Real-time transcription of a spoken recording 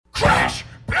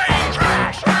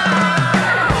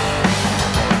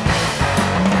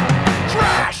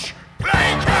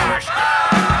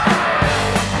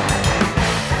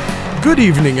Good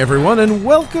evening, everyone, and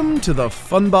welcome to the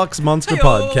Funbox Monster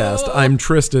Podcast. I'm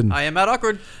Tristan. I am Matt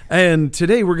Awkward. And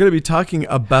today we're going to be talking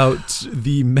about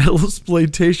the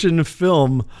Metasploitation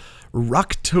film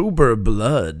Rocktober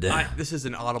Blood. This is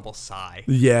an audible sigh.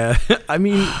 Yeah, I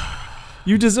mean,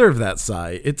 you deserve that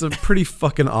sigh. It's a pretty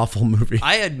fucking awful movie.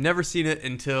 I had never seen it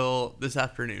until this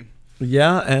afternoon.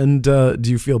 Yeah, and do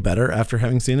you feel better after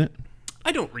having seen it?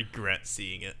 I don't regret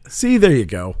seeing it. See, there you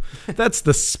go. That's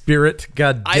the spirit,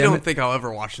 god damn I don't it. think I'll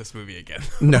ever watch this movie again.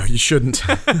 No, you shouldn't.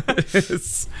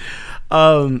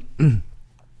 I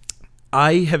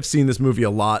have seen this movie a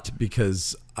lot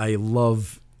because I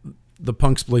love the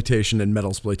punksploitation and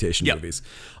metasploitation movies.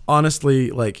 Honestly,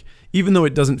 like, even though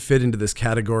it doesn't fit into this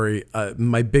category,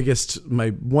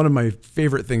 one of my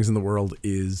favorite things in the world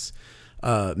is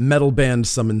metal band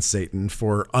summon Satan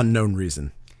for unknown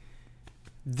reason.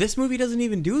 This movie doesn't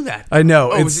even do that. I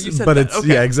know, you said that. Okay.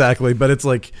 Yeah, exactly. But it's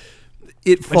like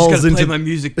it falls I just gotta into play my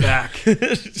music back.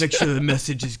 Make sure the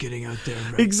message is getting out there.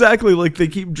 Right? Exactly, like they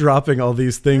keep dropping all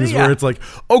these things where it's like,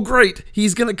 oh great,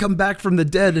 he's gonna come back from the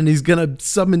dead and he's gonna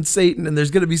summon Satan and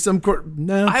there's gonna be some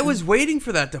No, I was waiting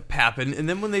for that to happen, and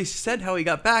then when they said how he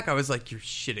got back, I was like, "You're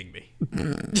shitting me."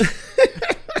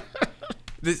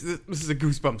 This is a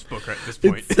Goosebumps book right at this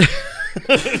point.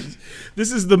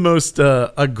 This is the most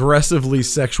aggressively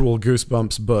sexual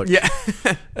Goosebumps book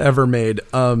ever made.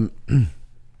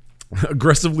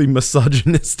 Aggressively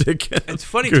misogynistic. It's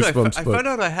funny too. I found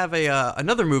out I have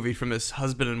another movie from this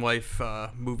husband and wife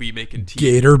movie making team.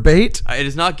 Gator Bait? It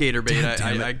is not Gator Bait.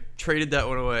 I traded that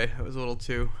one away. It was a little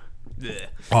too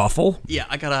awful. Yeah,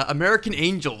 I got American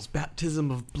Angels: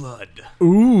 Baptism of Blood.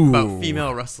 Ooh, about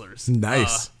female wrestlers.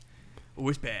 Nice. It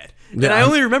was bad. Yeah, and I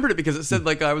only remembered it because it said,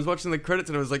 like, I was watching the credits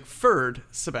and it was like Ferd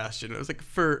Sebastian. It was like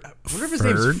Ferd. I wonder if his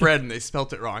name's Fred and they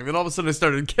spelt it wrong. Then all of a sudden I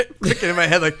started clicking in my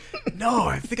head like, no,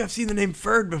 I think I've seen the name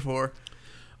Ferd before.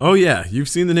 Oh yeah, you've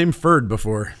seen the name Ferd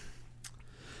before.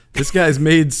 This guy's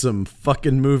made some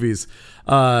fucking movies.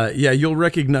 Yeah, you'll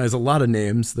recognize a lot of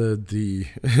names.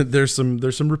 There's some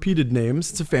repeated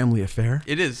names. It's a family affair.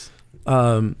 It is.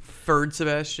 Ferd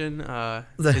Sebastian,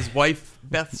 his wife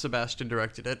Beth Sebastian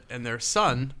directed it, and their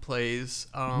son plays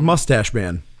Mustache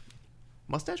Man.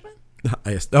 Mustache Man?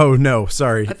 Oh no,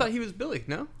 sorry. I thought he was Billy.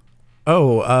 No.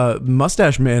 Oh,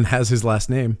 Mustache Man has his last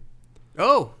name.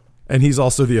 Oh. And he's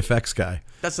also the effects guy.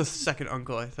 That's a second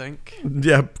uncle, I think.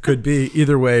 Yeah, could be.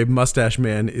 Either way, Mustache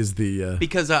Man is the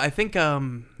because I think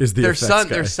is the their effects son.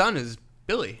 guy. Their son is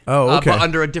Billy. Oh, okay. But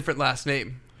under a different last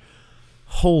name.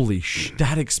 Holy shit,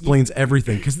 that explains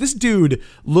everything. Because this dude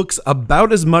looks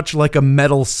about as much like a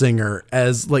metal singer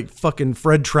as like fucking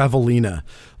Fred Travalina.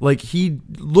 Like he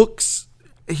looks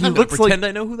pretend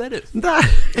I know who that is.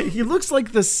 He looks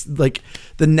like this, like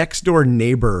the next door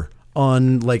neighbor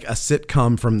on like a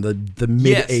sitcom from the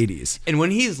mid 80s. And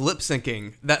when he's lip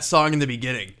syncing that song in the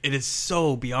beginning, it is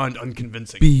so beyond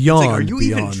unconvincing. Beyond. It's like, are you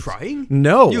beyond. even trying?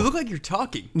 No. You look like you're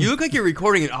talking. You look like you're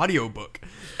recording an audiobook.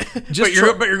 But Just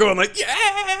you're going like,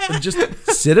 yeah. Just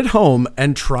sit at home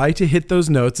and try to hit those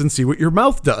notes and see what your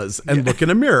mouth does and look in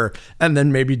a mirror and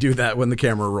then maybe do that when the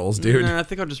camera rolls, dude. Nah, I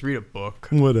think I'll just read a book.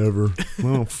 Whatever.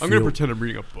 I'm going to pretend I'm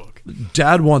reading a book.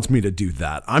 Dad wants me to do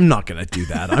that. I'm not going to do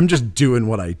that. I'm just doing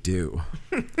what I do.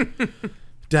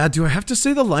 Dad, do I have to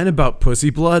say the line about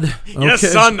pussy blood? Okay. Yes,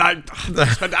 son. I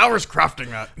spent hours crafting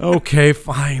that. Okay,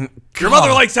 fine. Your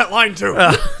mother likes that line too.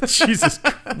 Jesus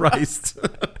Christ.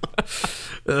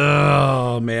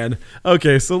 Oh, man.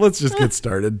 Okay, so let's just get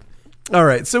started. All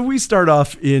right, so we start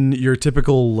off in your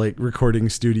typical like recording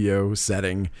studio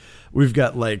setting. We've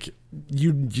got like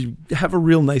you have a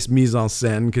real nice mise en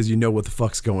scène because you know what the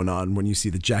fuck's going on when you see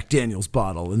the Jack Daniels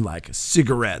bottle and like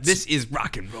cigarettes. This is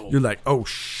rock and roll. You're like, oh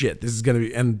shit, this is gonna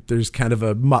be, and there's kind of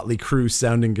a Motley Crue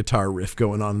sounding guitar riff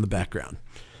going on in the background.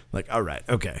 Like, all right,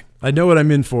 okay, I know what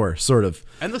I'm in for, sort of.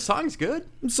 And the song's good.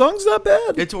 The song's not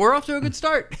bad. We're off to a good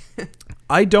start.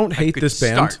 I don't hate this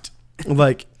band. Start.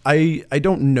 Like, I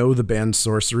don't know the band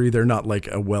Sorcery. They're not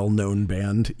like a well-known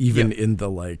band, even in the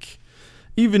like,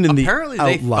 even in apparently the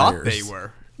outliers. they thought they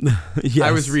were. Yes.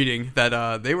 I was reading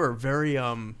that they were very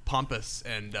pompous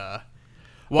and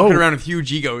walking around with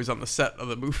huge egos on the set of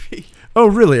the movie. Oh,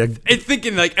 really? And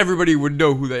thinking like everybody would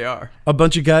know who they are. A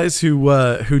bunch of guys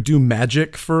who do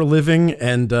magic for a living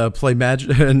and play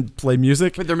magic and play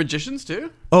music. But they're magicians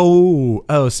too?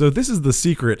 Oh, so this is the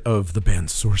secret of the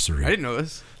band Sorcery. I didn't know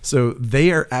this. So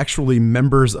they are actually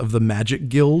members of the Magic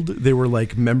Guild. They were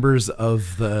like members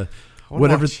of the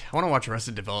whatever. I want to watch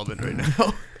Arrested Development right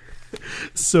now.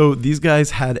 So these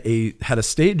guys had a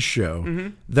stage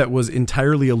show that was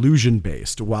entirely illusion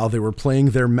based while they were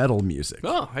playing their metal music.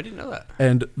 Oh, I didn't know that.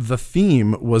 And the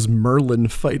theme was Merlin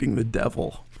fighting the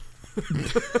devil.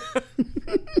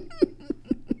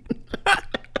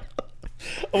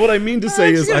 What I mean to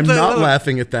say is I'm not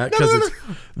laughing at that because it's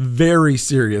very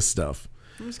serious stuff.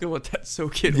 I'm just going to let that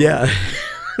soak in. Yeah.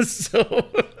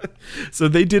 So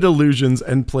they did illusions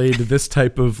and played this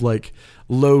type of like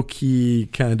low key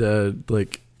kind of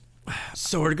like.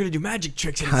 So we're going to do magic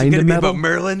tricks and it's going to be about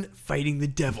Merlin fighting the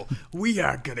devil. We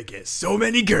are going to get so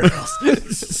many girls.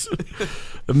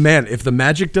 Man, if the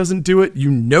magic doesn't do it,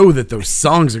 you know that those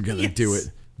songs are going to do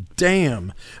it.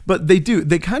 Damn. But they do.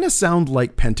 They kind of sound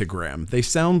like Pentagram. They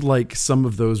sound like some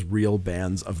of those real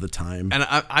bands of the time. And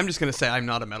I'm just going to say I'm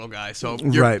not a metal guy. So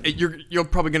you're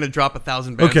probably going to drop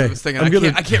 1,000 bands okay. of this thing.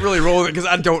 And I can't really roll it because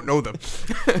I don't know them.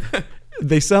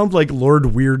 They sound like Lord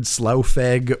Weird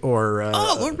Slough-Feg or...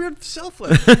 Lord Weird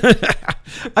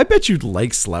Slough-Feg. I bet you'd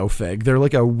like Slough-Feg. They're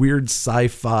like a weird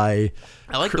sci-fi...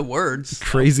 I like the words.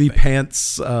 Crazy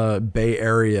Pants Bay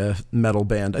Area metal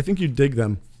band. I think you'd dig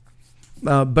them.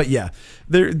 But yeah,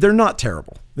 they're not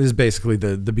terrible. This is basically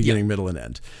the beginning, middle, and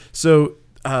end. So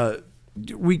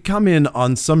we come in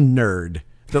on some nerd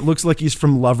that looks like he's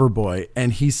from Loverboy,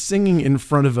 and he's singing in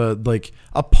front of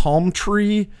a palm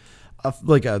tree,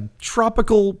 like a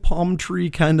tropical palm tree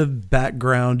kind of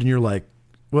background, and you're like,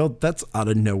 well, that's out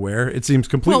of nowhere. It seems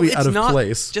completely out of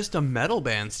place. It's not just a metal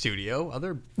band studio.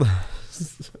 Other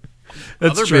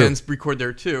true. bands record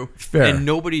there too. Fair. And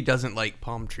nobody doesn't like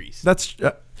palm trees. That's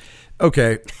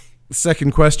okay.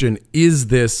 Second question: is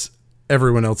this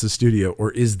everyone else's studio,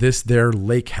 or is this their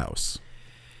lake house?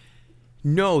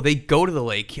 No, they go to the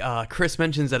lake. Chris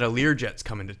mentions that a Learjet's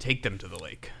coming to take them to the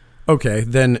lake. Okay,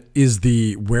 then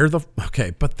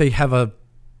but they have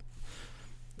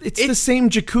it's the same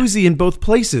jacuzzi in both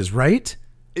places, right?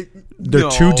 They're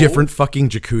two different fucking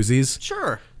jacuzzis.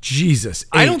 Sure. Jesus.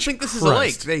 I don't think this is a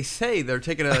lake. They say they're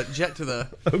taking a jet to the...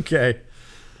 Okay.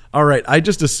 All right. I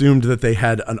just assumed that they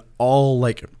had an all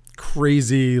like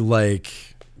crazy no.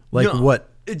 What?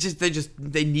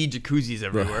 They need jacuzzis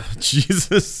everywhere.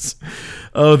 Jesus.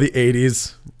 Oh, the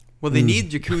 80s. Well, they need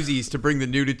jacuzzis to bring the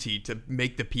nudity to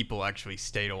make the people actually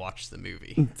stay to watch the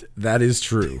movie. That is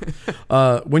true.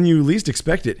 When you least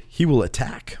expect it, he will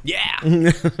attack.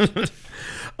 Yeah.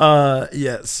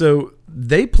 Yeah. So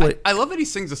they play. I love that he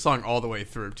sings the song all the way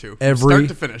through too, from every start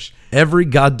to finish. Every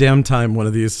goddamn time one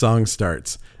of these songs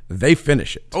starts, they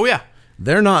finish it. Oh yeah.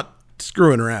 They're not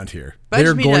screwing around here. I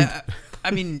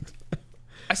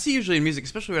see usually in music,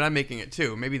 especially when I'm making it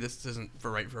too. Maybe this isn't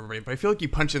right for everybody, but I feel like you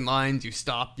punch in lines, you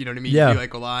stop. You know what I mean? Yeah. You do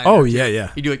like a line. Oh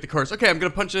yeah. You do like the chorus. Okay, I'm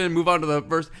gonna punch in and move on to the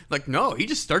verse. Like no, he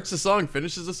just starts the song,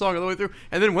 finishes the song all the way through,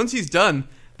 and then once he's done,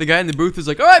 the guy in the booth is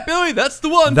like, "All right, Billy, that's the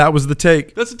one. That was the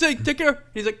take. That's the take. Take care."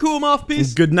 He's like, "Cool, I'm off.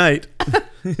 Peace. Good night."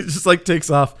 He just like takes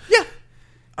off. Yeah.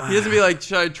 He doesn't be like,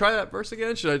 "Should I try that verse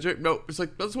again? Should I?" No, it's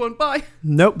like, "That's one. Bye."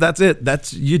 Nope, that's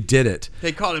it. You did it.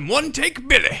 They call him One Take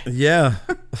Billy. Yeah.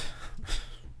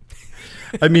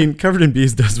 I mean, Covered in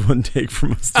Bees does one take for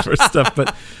most of our stuff,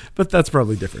 but that's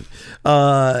probably different.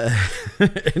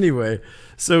 Anyway,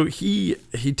 so he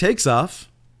takes off,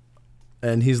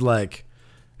 and he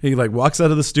walks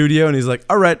out of the studio, and he's like,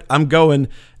 "All right, I'm going."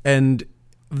 And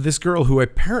this girl, who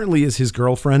apparently is his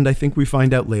girlfriend, I think we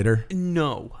find out later.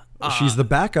 No, she's the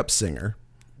backup singer.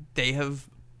 They have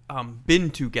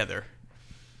been together.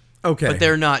 Okay, but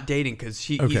they're not dating because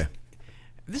she. Okay.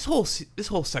 This whole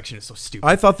section is so stupid.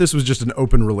 I thought this was just an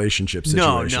open relationship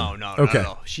situation. No. Okay. Not at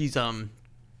all. She's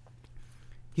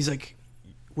he's like,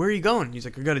 "Where are you going?" He's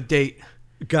like, "I got a date."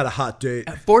 Got a hot date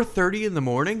at 4:30 in the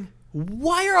morning.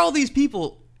 Why are all these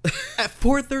people at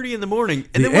 4:30 in the morning?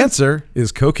 And the answer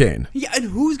is cocaine. Yeah, and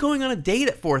who's going on a date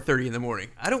at 4:30 in the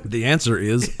morning? The answer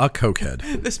is a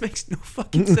cokehead. This makes no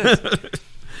fucking sense.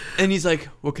 And he's like,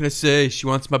 "What can I say? She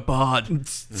wants my bod."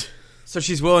 So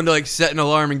she's willing to set an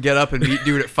alarm and get up and meet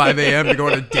dude at 5 a.m. to go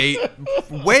on a date.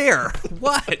 Where?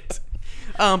 What?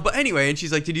 But anyway, and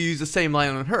she's like, "Did you use the same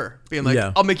line on her?" Being like,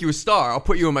 "I'll make you a star. I'll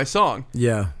put you in my song."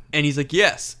 Yeah. And he's like,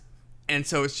 "Yes." And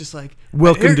so it's just like,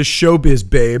 welcome to showbiz,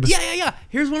 babe. Yeah.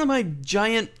 Here's one of my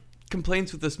giant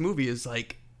complaints with this movie is I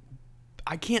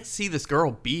can't see this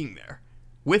girl being there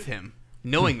with him,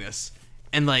 knowing this,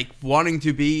 and wanting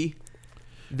to be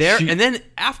there. And then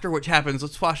after what happens,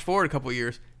 let's flash forward a couple of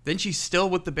years. Then she's still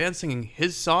with the band singing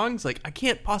his songs. I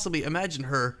can't possibly imagine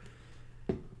her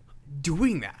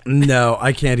doing that. No,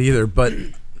 I can't either, but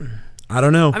I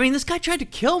don't know. I mean, this guy tried to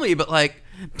kill me, but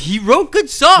he wrote good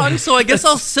songs, so I guess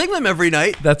I'll sing them every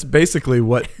night. That's basically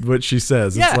what she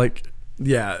says. Yeah.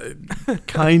 It's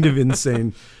kind of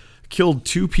insane. killed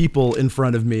 2 people in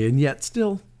front of me, and yet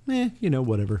still,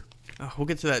 whatever. We'll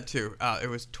get to that too. It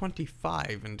was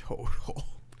 25 in total.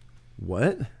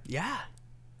 What? Yeah.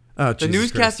 Oh, the Jesus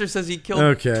newscaster Christ. says he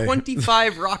killed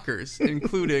 25 rockers,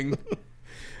 including.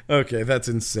 Okay, that's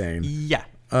insane. Yeah.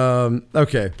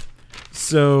 Okay.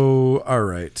 So, all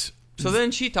right. So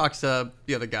then she talks to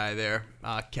the other guy there,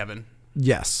 Kevin.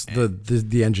 Yes,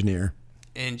 the engineer.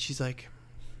 And she's like,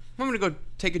 I'm going to go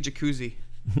take a jacuzzi.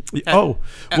 She goes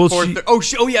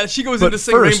in to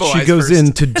sing first, Rainbow she Eyes goes first.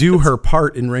 in to do her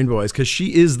part in Rainbow Eyes because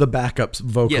she is the backup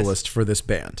vocalist for this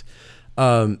band.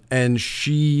 And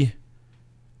she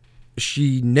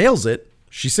nails it.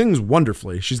 She sings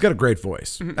wonderfully. She's got a great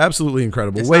voice. Absolutely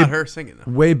incredible. It's not her singing,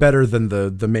 though. Way better than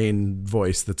the main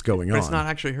voice that's going on. It's not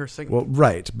actually her singing. Well,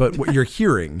 right. But what you're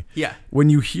hearing, Yeah. when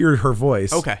you hear her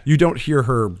voice, Okay. you don't hear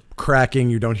her cracking.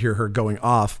 You don't hear her going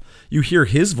off. You hear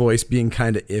his voice being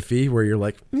kind of iffy where you're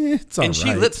like, it's all right. And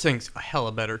she lip syncs a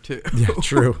hella better, too. Yeah,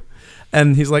 true.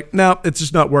 And he's like, no, it's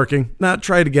just not working. No,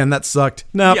 try it again. That sucked.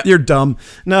 No, Yeah. you're dumb.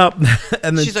 No.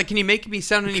 And then She's like, can you make me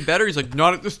sound any better? He's like,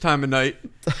 not at this time of night.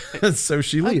 so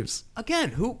she leaves.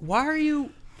 Again, why are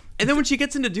you... And then when she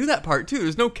gets in to do that part, too,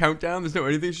 there's no countdown, there's no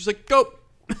anything. She's like, go.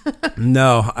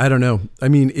 No, I don't know. I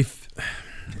mean, if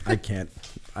I can't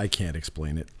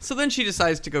explain it. So then she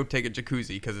decides to go take a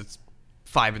jacuzzi because it's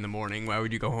 5 in the morning. Why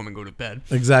would you go home and go to bed?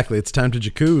 Exactly. It's time to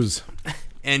jacuzzi.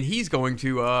 And he's going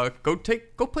to go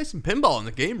play some pinball in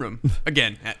the game room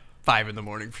again at 5 in the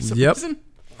morning for some reason.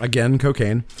 Again,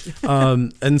 cocaine.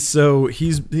 And so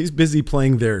he's busy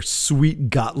playing their sweet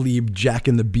Gottlieb Jack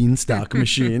and the Beanstalk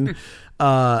machine.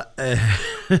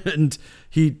 And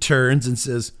he turns and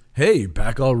says, "Hey,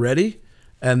 back already?"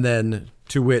 And then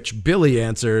to which Billy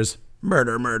answers,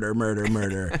 "Murder, murder, murder,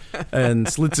 murder," and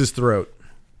slits his throat.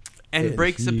 And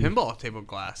breaks a pinball table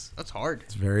glass. That's hard.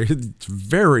 It's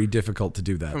very difficult to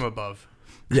do that. From above.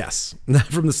 Yes.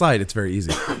 From the side, it's very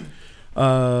easy.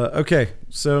 Okay,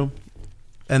 so...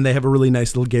 And they have a really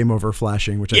nice little game over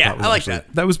flashing, which I thought was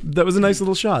that. That was a nice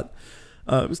little shot.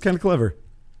 It was kind of clever.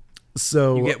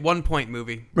 So You get 1 point,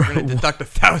 movie. We're going to deduct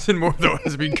 1,000 more, though,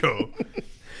 as we go.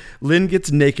 Lynn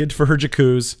gets naked for her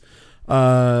jacuzzi.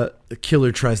 The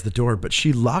killer tries the door, but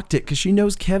she locked it because she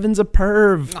knows Kevin's a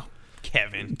perv. Oh,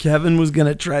 Kevin. Kevin was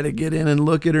gonna try to get in and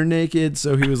look at her naked,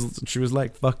 so she was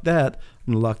like, "Fuck that!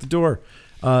 I'm gonna lock the door."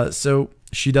 So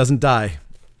she doesn't die.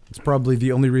 It's probably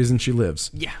the only reason she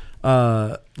lives. Yeah.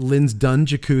 Lynn's done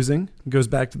jacuzzing, goes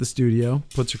back to the studio,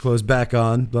 puts her clothes back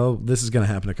on. Though this is gonna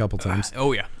happen a couple times.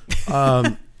 Oh yeah.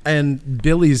 And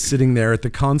Billy's sitting there at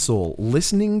the console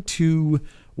listening to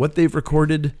what they've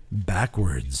recorded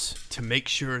backwards. To make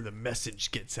sure the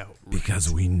message gets out. Right.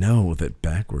 Because we know that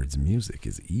backwards music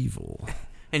is evil.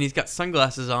 And he's got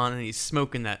sunglasses on and he's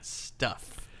smoking that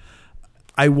stuff.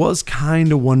 I was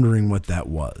kind of wondering what that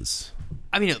was.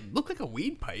 I mean, it looked like a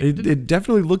weed pipe. It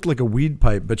definitely looked like a weed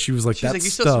pipe, but she was like, She's that like, you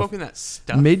stuff still smoking that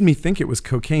stuff? made me think it was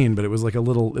cocaine, but it was like it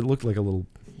looked like a little...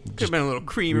 Could have been a little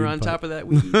creamer on pipe. top of that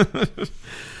weed.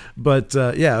 But,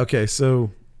 yeah, okay,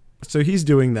 so he's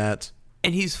doing that.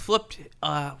 And he's flipped.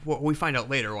 Well, we find out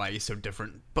later why he's so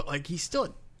different. But like, he's still a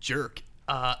jerk.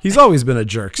 He's always been a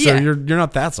jerk, so Yeah. you're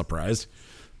not that surprised.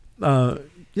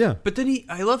 Yeah. But then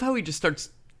I love how he just starts.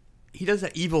 He does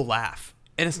that evil laugh,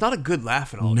 and it's not a good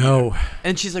laugh at all. No. either.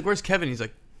 And she's like, "Where's Kevin?" He's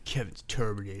like, "Kevin's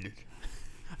terminated.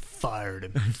 I fired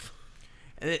him."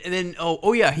 and then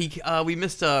we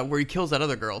missed where he kills that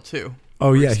other girl too. Oh,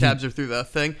 Where yeah, he he- stabs her through the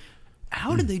thing.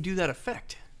 How did they do that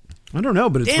effect? I don't know,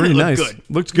 but it's Damn, pretty it looked nice. good.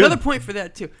 Looked good. Another point for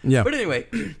that too. Yeah. But anyway,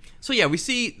 so yeah, we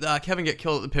see Kevin get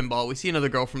killed at the pinball. We see another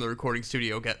girl from the recording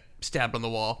studio get stabbed on the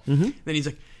wall. Mm-hmm. Then he's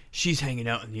like, "She's hanging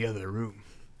out in the other room."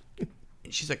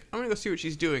 And she's like, "I'm gonna go see what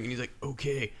she's doing." And he's like,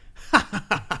 "Okay."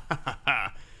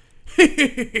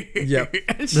 Yep.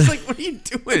 And she's like, "What are you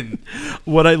doing?"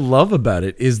 What I love about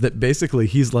it is that basically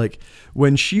he's like,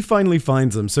 when she finally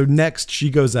finds him, so next she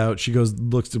goes out,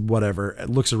 looks at whatever,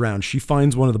 looks around, she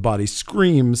finds one of the bodies,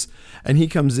 screams, and he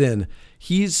comes in.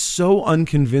 He's so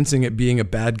unconvincing at being a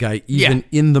bad guy, even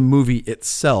in the movie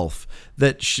itself,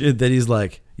 that he's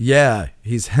like, "Yeah,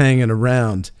 he's hanging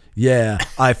around. Yeah,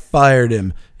 I fired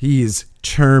him. He's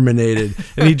terminated."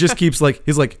 And he just keeps like,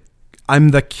 he's like, "I'm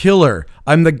the killer.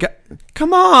 I'm the guy."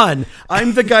 Come on.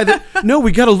 I'm the guy that... No,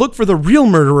 we got to look for the real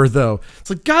murderer, though. It's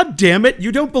like, God damn it.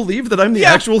 You don't believe that I'm the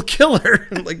actual killer.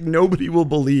 Like, nobody will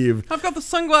believe. I've got the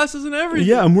sunglasses and everything.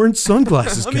 Yeah, I'm wearing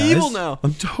sunglasses, I'm guys. evil now.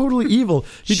 I'm totally evil.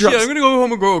 He Shit, I'm gonna go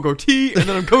home and grow a goatee, and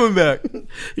then I'm coming back.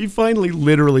 He finally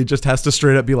literally just has to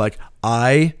straight up be like,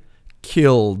 "I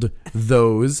killed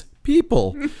those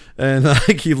people." And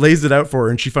like he lays it out for her,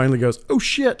 and she finally goes, "Oh,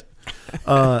 shit."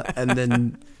 And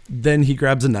then... then he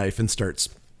grabs a knife and starts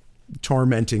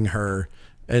tormenting her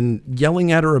and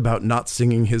yelling at her about not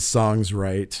singing his songs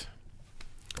right.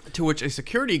 To which a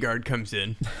security guard comes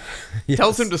in,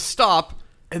 tells him to stop,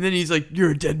 and then he's like,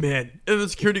 "You're a dead man." And the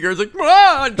security guard's like,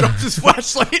 "Ah!" and drops his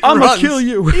flashlight and I'm runs. gonna kill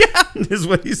you. Yeah. Is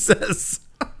what he says.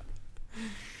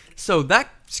 So that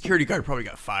security guard probably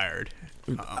got fired.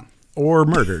 Or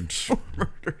murdered.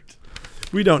 Murdered.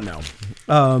 We don't know.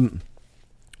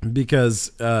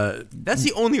 Because That's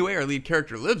the only way our lead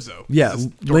character lives, though. yeah, This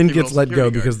Lynn dorky gets little let go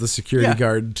security because guard. the security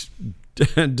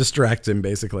guard distracts him,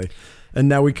 basically. And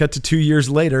now we cut to 2 years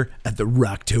later at the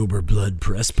Rocktober Blood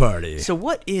press party. So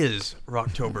what is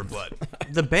Rocktober Blood?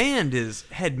 The band is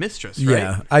Head Mistress, right?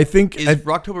 Yeah, I think Is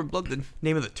Rocktober Blood the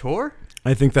name of the tour?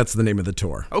 I think that's the name of the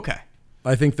tour. Okay.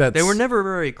 I think that's They were never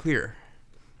very clear.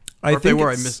 I Or if they think were,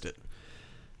 I it's- missed it.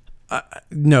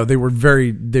 No, they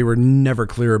were never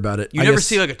clear about it. You I never guess-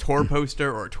 see like a tour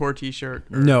poster or a tour T-shirt,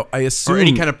 or, No, I assume or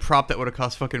any kind of prop that would have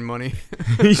cost fucking money.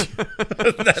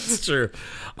 That's true.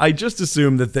 I just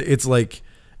assume that it's like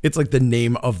the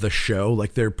name of the show.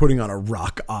 Like they're putting on a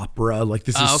rock opera. Like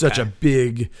this is Oh, such okay.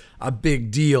 a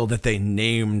big deal that they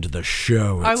named the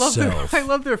show I itself.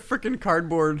 love their freaking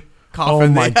cardboard Oh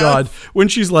coffin. my they have. god! When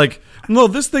she's like, "No,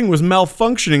 this thing was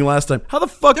malfunctioning last time." How the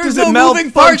fuck There's does it no malfunction?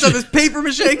 moving parts on this paper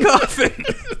mache coffin.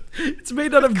 It's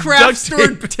made out of Craft duct store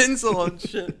tape. tinsel and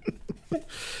shit.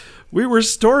 We were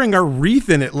storing our wreath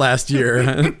in it last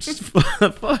year. Just,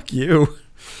 fuck you.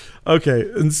 Okay,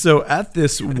 and so at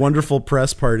this wonderful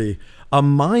press party, a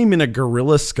mime in a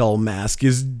gorilla skull mask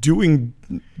is doing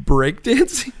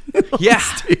breakdancing on Yeah.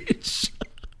 stage.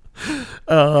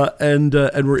 And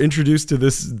we're introduced to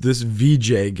this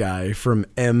VJ guy from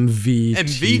MVTV.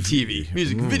 MVTV,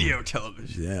 music video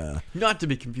television. Yeah. Not to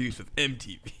be confused with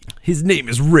MTV. His name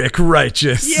is Rick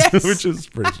Righteous, Yes. which is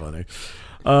pretty funny.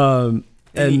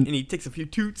 And he takes a few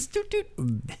toots. Toot,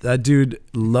 toot. That dude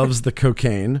loves the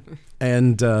cocaine,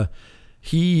 and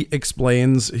he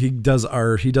explains he does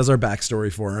our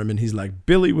backstory for him, and he's like,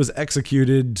 Billy was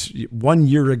executed 1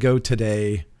 year ago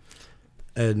today,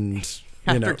 and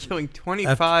After killing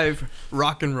 25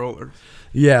 rock and rollers.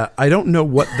 yeah, I don't know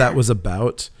what that was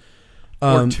about,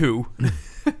 Or two.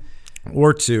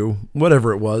 or two,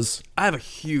 whatever it was. I have a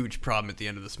huge problem at the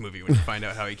end of this movie when you find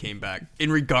out how he came back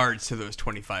in regards to those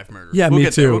 25 murders. Yeah, We'll me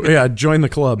get there, too. we'll get Yeah, join the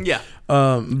club. Yeah.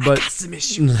 But Got some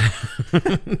issues.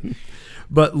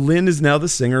 But Lynn is now the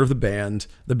singer of the band.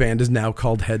 The band is now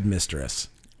called Head Mistress.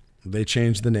 They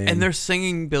changed the name. And they're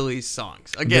singing Billy's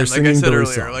songs. They're Again, like I singing said Billy's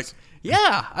earlier. songs. Like,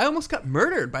 yeah, I almost got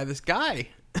murdered by this guy.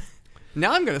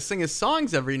 Now I'm going to sing his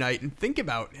songs every night and think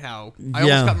about how I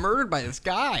Yeah. almost got murdered by this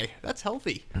guy. That's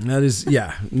healthy. That is,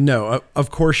 yeah, no.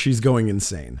 Of course, she's going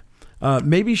insane.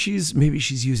 Maybe she's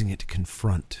using it to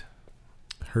confront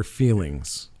her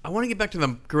feelings. I want to get back to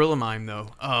the gorilla mime, though.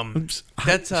 Oops.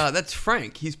 That's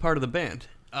Frank. He's part of the band.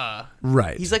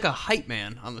 Right. He's like a hype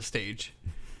man on the stage,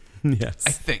 Yes.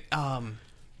 I think.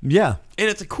 Yeah. And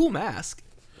it's a cool mask.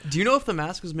 Do you know if the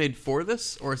mask was made for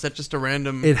this, or is that just a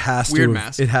random It has weird to.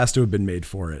 mask? It has to have been made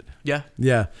for it. Yeah.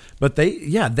 Yeah. But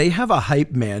they have a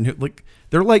hype man who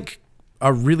they're like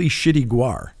a really shitty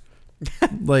guar.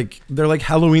 Like they're like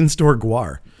Halloween store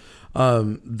guar.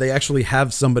 They actually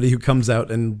have somebody who comes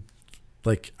out and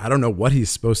like I don't know what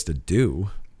he's supposed to do.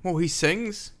 Well, he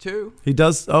sings too. He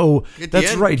does. Oh, At the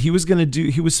that's end. right. He was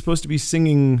supposed to be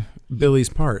singing Billy's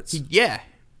parts. Yeah.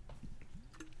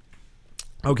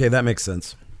 Okay, that makes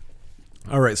sense.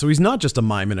 All right, so he's not just a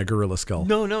mime in a gorilla skull.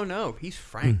 No. He's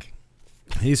Frank.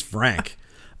 He's Frank.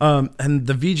 And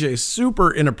the VJ is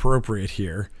super inappropriate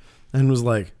here and was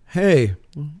like, hey,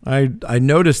 I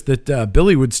noticed that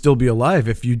Billy would still be alive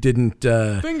if you didn't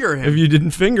Finger him. If you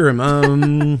didn't finger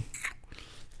him.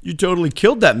 You totally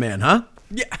killed that man, huh?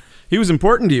 Yeah. He was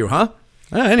important to you, huh?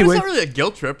 It's Anyway. not really a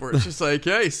guilt trip where it's just like,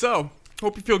 hey, so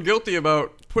hope you feel guilty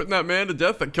about putting that man to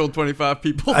death that killed 25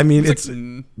 people. I mean, It's it's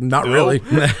like, not no. really.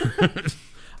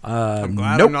 I'm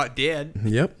glad nope. I'm not dead.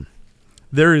 Yep.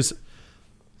 There is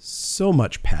so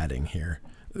much padding here.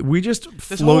 We just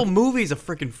This float. whole movie's a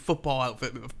freaking football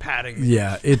outfit of padding.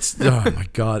 Yeah, it's oh my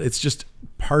god, it's just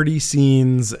party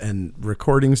scenes and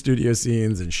recording studio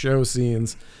scenes and show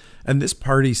scenes, and this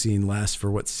party scene lasts for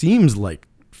what seems like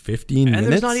 15 minutes.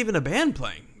 And there's not even a band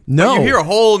playing. No. But you hear a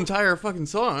whole entire fucking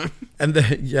song. And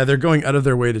they're going out of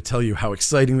their way to tell you how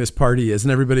exciting this party is,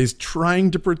 and everybody's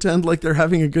trying to pretend like they're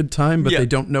having a good time, but Yeah. they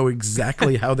don't know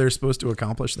exactly how they're supposed to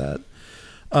accomplish that.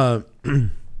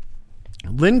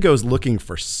 Lynn goes looking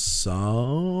for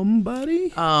somebody.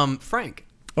 Frank.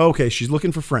 Okay, she's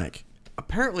looking for Frank.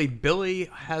 Apparently Billy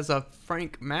has a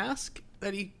Frank mask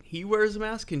that he wears a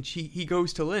mask, and he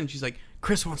goes to Lynn. She's like,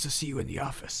 Chris wants to see you in the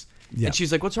office. Yeah. And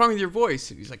she's like, what's wrong with your voice?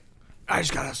 And he's like, I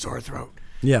just got a sore throat.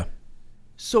 Yeah.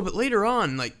 So, but later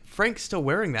on, like, Frank's still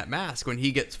wearing that mask when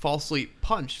he gets falsely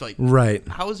punched. Like, Right.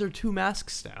 how is there 2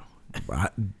 masks now? I-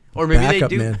 Or maybe Backup,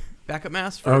 they do man. backup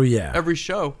masks for Oh, yeah. every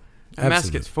show. That mask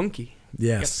Absolutely. gets funky. Yes.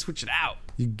 You gotta switch it out.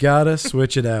 You gotta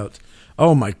switch it out.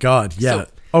 Oh my God. Yeah. So-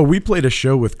 we played a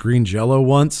show with green jello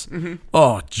once.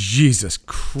 Oh, Jesus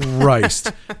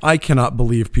Christ. I cannot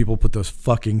believe people put those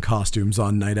fucking costumes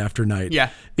on night after night. Yeah.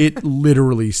 It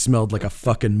literally smelled like a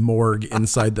fucking morgue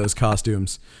inside those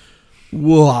costumes.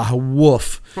 Whoa,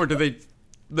 woof. Or do they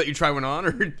let you try one on,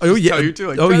 or just Oh yeah. tell you to?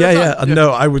 Like, oh try yeah, this yeah. on?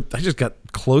 No, I just got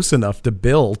close enough to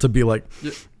Bill to be like,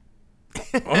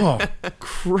 oh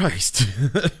Christ.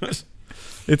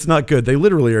 It's not good. They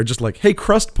literally are just like, hey,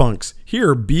 crust punks,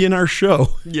 here, be in our show.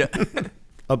 Yeah.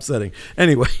 Upsetting.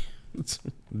 Anyway, it's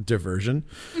diversion.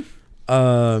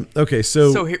 Okay,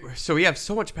 so So we have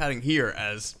so much padding here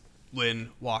as Lynn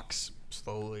walks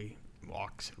slowly,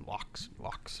 walks and walks and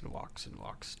walks and walks and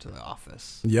walks to the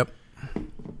office. yep.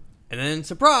 And then,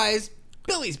 surprise,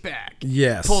 Billy's back.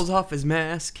 Yes. Pulls off his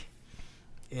mask,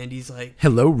 and he's like,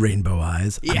 Hello, Rainbow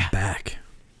Eyes. Yeah. I'm back.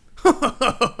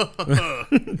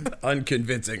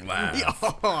 Unconvincing laugh.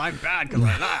 oh, I'm bad because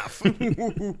I laugh.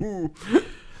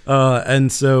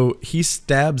 And so he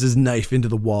stabs his knife into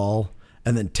the wall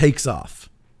and then takes off.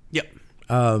 Yep.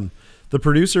 The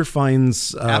producer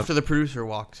finds After the producer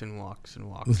walks and walks and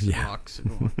walks Yeah. and walks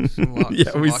and walks and walks. Yeah,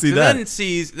 and we walks, see and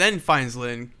that. Then finds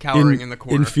Lynn cowering in the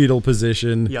corner. in fetal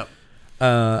position. Yep.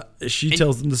 She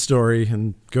tells him the story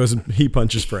and goes and he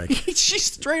punches Frank. She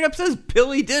straight up says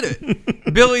Billy did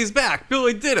it. Billy's back.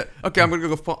 Billy did it. Okay, I'm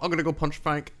gonna go punch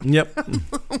Frank. Yep.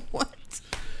 What?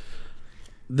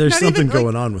 There's Not something even, like-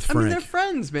 going on with I mean, Frank. they're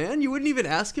friends, man. You wouldn't even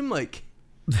ask him like,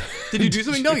 did you do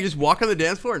something? No, you just walk on the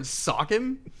dance floor and sock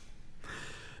him.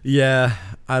 Yeah,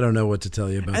 I don't know what to tell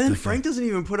you about And then that Frank guy. doesn't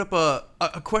even put up a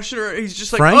question, or he's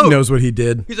just like, Frank oh. knows what he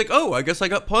did. He's like, oh, I guess I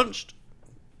got punched.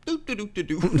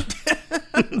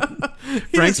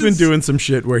 Frank's been doing some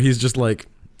shit where he's just like,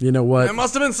 you know what? There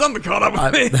must have been something caught up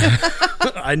with me.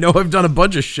 I know I've done a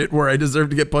bunch of shit where I deserve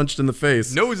to get punched in the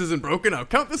face. Nose isn't broken. I'll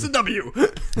count this a W.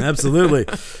 Absolutely.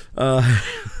 But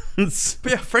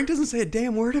yeah, Frank doesn't say a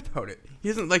damn word about it. He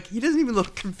doesn't even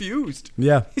look confused.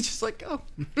 Yeah. He's just like, oh.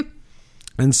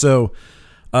 And so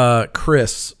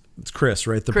Chris, it's Chris,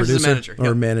 right? The Chris is the producer manager,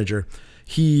 yep. manager.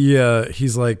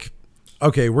 He's like,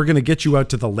 okay, we're going to get you out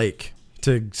to the lake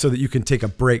so that you can take a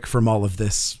break from all of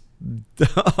this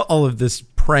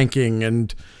pranking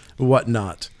and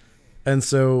whatnot. And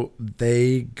so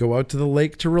they go out to the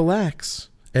lake to relax.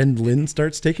 And Lynn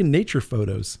starts taking nature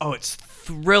photos. Oh, it's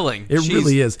thrilling. It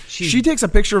really is. She takes a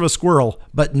picture of a squirrel,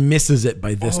 but misses it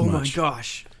by this much. Oh my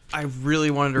gosh. I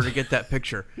really wanted her to get that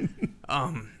picture.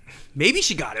 Maybe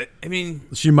she got it. I mean,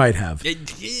 She might have.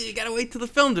 you gotta wait till the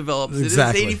film develops.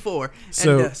 Exactly. It is 84.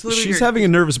 So let me she's hear- having a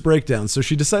nervous breakdown, so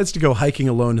she decides to go hiking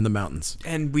alone in the mountains.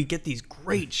 And we get these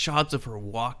great shots of her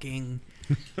walking.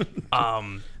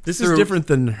 This is different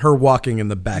than her walking in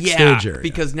the backstage area.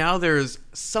 Because now there's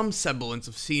some semblance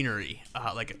of scenery,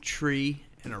 like a tree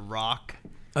and a rock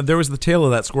There was the tail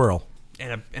of that squirrel.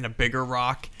 and a bigger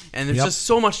rock, and there's Yep. just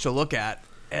so much to look at.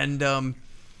 And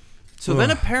so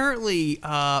then apparently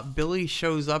Billy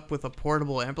shows up with a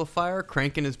portable amplifier,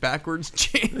 cranking his backwards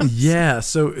jams. Yeah,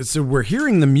 so we're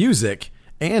hearing the music,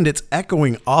 and it's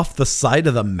echoing off the side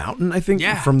of the mountain, I think,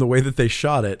 Yeah. from the way that they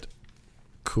shot it.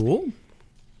 Cool.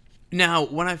 Now,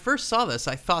 when I first saw this,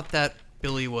 I thought that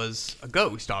Billy was a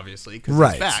ghost, obviously, because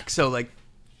Right. he's back. So, like,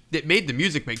 it made the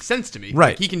music make sense to me.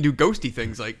 Right. Like, he can do ghosty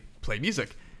things like play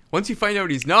music. Once you find out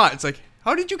he's not, it's like,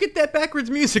 how did you get that backwards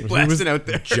music He was blasting out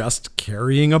there? just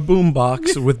carrying a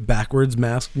boombox with backwards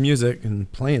masked music and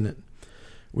playing it,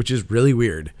 which is really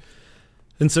weird.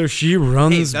 And so she Hey,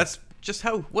 runs. that's just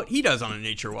what he does on a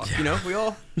nature walk. You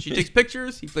know, she takes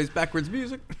pictures, he plays backwards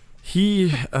music.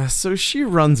 So she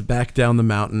runs back down the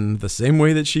mountain the same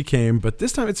way that she came, but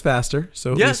this time it's faster.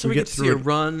 So at Yeah, least so we get to see her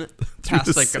run past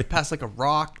the a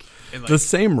rock. And the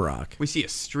same rock. we see a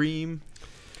stream.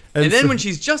 And then when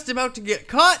she's just about to get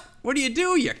caught, what do?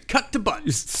 You cut to butt.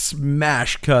 you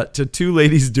smash cut to two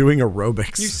ladies doing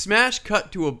aerobics. You smash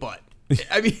cut to a butt.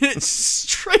 I mean, it's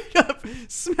straight up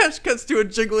smash cuts to a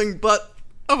jiggling butt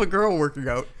of a girl working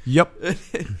out. Yep.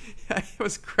 I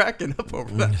was cracking up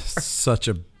over that. Such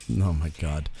a oh my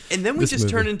god. And then we This just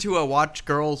movie. turn into a watch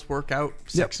girls work out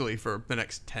sexually for the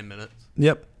next 10 minutes.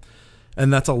 Yep.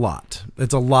 And that's a lot.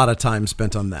 It's a lot of time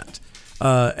spent on that.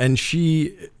 And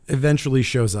she eventually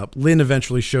shows up. Lynn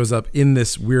eventually shows up in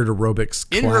this weird aerobics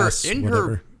class. In whatever.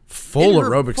 her full In her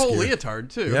aerobics full gear. leotard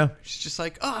too. Yeah. She's just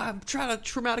like, oh, I'm trying a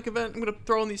traumatic event. I'm gonna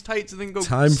throw on these tights and then go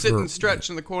Time sit for- and stretch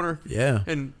in the corner. Yeah.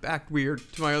 And act weird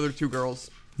to my other two girls.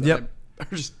 that Yep.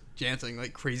 are just dancing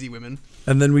like crazy women.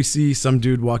 And then we see some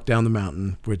dude walk down the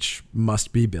mountain, which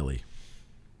must be Billy.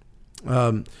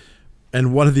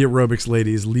 And one of the aerobics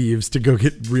ladies leaves to go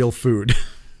get real food.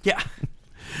 Yeah.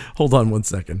 Hold on 1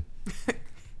 second.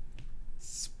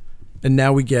 And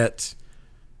now we get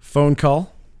phone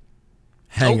call,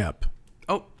 hang up.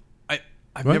 Oh,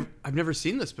 What? I've never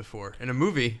seen this before in a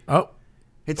movie. Oh,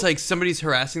 It's like somebody's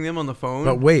harassing them on the phone.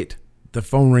 but wait, the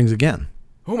phone rings again.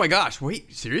 Oh my gosh!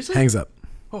 Wait, seriously? Hangs up.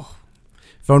 Oh.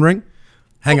 Phone ring,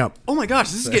 hang up. Oh my gosh!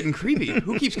 This is getting creepy.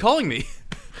 Who keeps calling me?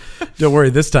 Don't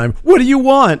worry this time. What do you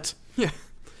want? Yeah.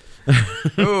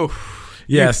 Oh.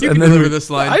 Yes, You and can then deliver this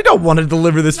line. I don't want to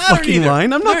deliver this I don't fucking either.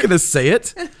 line. I'm not There- going to say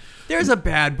it. There's a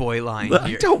bad boy line I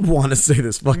here. don't want to say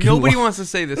this fucking Nobody line. wants to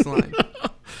say this line.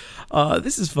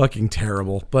 This is fucking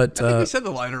terrible. But I think we said the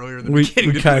line earlier in the we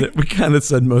beginning. we kind of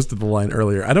said most of the line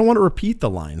earlier. I don't want to repeat the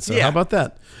line. So Yeah. how about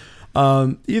that?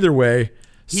 Either way,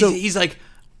 so He's like,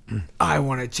 I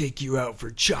want to take you out for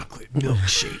chocolate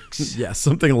milkshakes. yeah,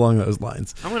 something along those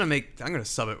lines. I'm gonna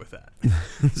sub it with that.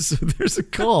 So there's a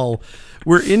call.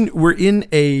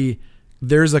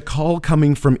 There's a call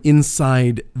coming from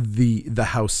inside the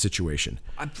house situation.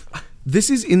 This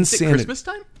is Is it insanity. Christmas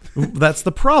time? That's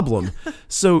the problem.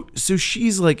 So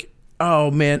she's like, "Oh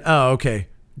man, okay.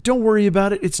 Don't worry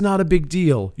about it. It's not a big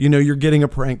deal. You know, you're getting a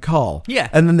prank call." Yeah.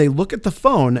 And then they look at the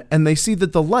phone and they see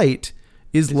that the light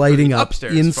is lighting the up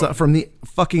upstairs inside phone. from the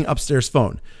fucking upstairs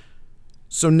phone.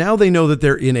 So now they know that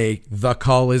they're in the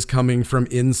call is coming from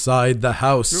inside the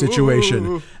house situation.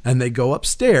 Ooh. And they go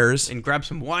upstairs And grab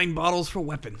some wine bottles for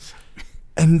weapons.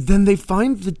 and then they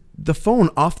find the phone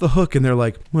off the hook and they're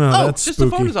like, well, Oh, that's just spooky.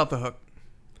 the phone is off the hook.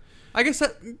 I guess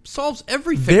that solves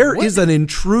everything. There What? is an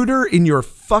intruder in your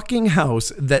fucking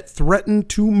house that threatened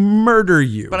to murder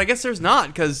you. But I guess there's not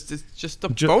because it's just the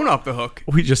phone off the hook.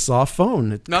 We just saw a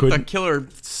phone. It Not the couldn't- killer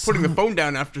putting the phone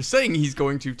down after saying he's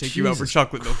going to take you out for Jesus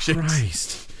chocolate milkshakes.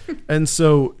 Christ. And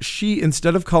so she,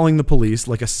 instead of calling the police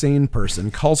like a sane person,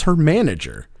 calls her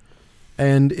manager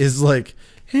and is like,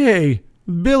 hey,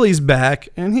 Billy's back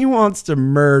and he wants to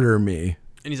murder me.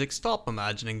 And he's like, stop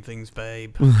imagining things,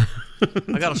 babe.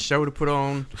 I got a show to put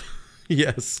on.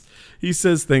 Yes. He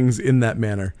says things in that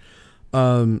manner.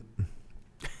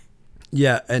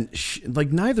 Yeah, and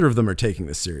like neither of them are taking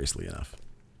this seriously enough.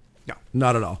 No.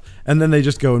 Not at all. And then they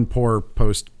just go and pour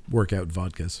post-workout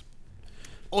vodkas.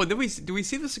 Oh, do we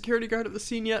see the security guard at the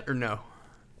scene yet, or no?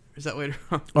 Is that later?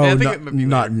 Oh, I think it might be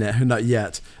later. not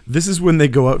yet. This is when they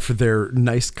go out for their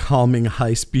nice, calming,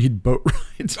 high-speed boat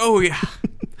ride. Oh yeah.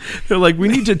 They're like, we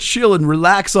need to chill and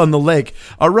relax on the lake.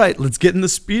 All right, let's get in the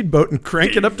speedboat and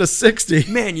crank it up to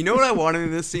 60. Man, you know what I wanted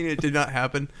in this scene? It did not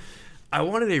happen. I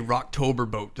wanted a Rocktober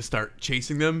boat to start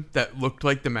chasing them that looked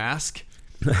like The Mask.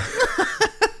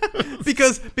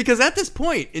 because at this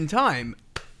point in time,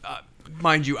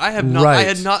 mind you, I had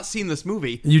not seen this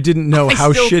movie. You didn't know I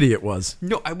how still- shitty it was.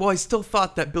 No, I still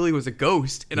thought that Billy was a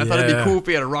ghost, and I thought it'd be Yeah. cool if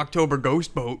he had a Rocktober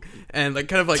ghost boat, and like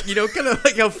kind of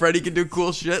like how Freddy can do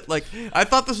cool shit. Like I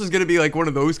thought this was gonna be like one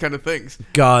of those kind of things.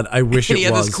 God, I wish And it he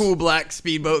had was. this cool black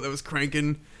speedboat that was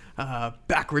cranking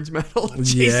backwards metal,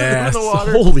 chasing them in Yes. the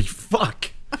water. Holy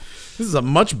fuck. This is a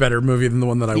much better movie than the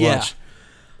one that I Yeah. watched.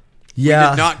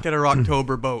 Yeah. Did not get a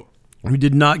Rocktober boat. We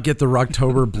did not get the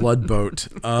Rocktober blood boat.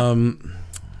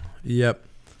 Yep.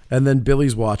 And then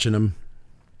Billy's watching him.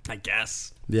 I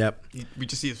guess Yep. we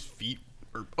just see his feet.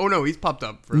 Oh no, he's popped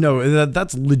up. No,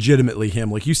 that's legitimately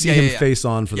him. Like you see Yeah, him yeah, yeah. face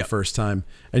on for the Yep. first time,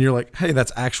 and you're like, "Hey,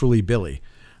 that's actually Billy."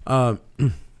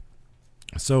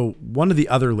 So one of the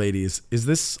other ladies, is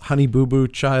this Honey Boo Boo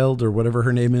Child or whatever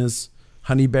her name is,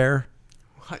 Honey Bear?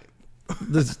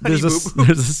 There's Boo Boo.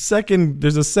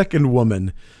 there's a second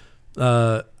woman.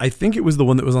 I think it was the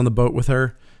one that was on the boat with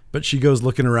her, but she goes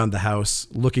looking around the house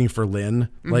looking for Lynn.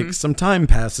 Like some time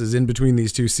passes in between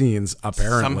these two scenes,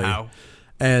 apparently. Somehow.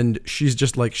 And she's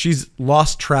just like, she's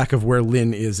lost track of where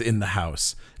Lynn is in the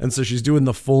house. And so she's doing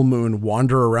the full moon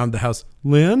wander around the house.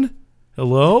 Lynn?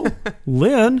 Hello?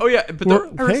 Lynn? Oh yeah, but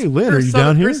hey, Lynn, are you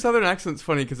down here? Her southern accent's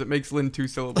funny because it makes Lynn 2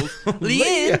 syllables.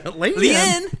 Lynn.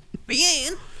 Lynn.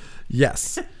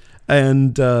 Yes.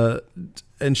 And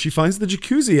she finds the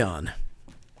jacuzzi on.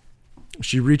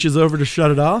 She reaches over to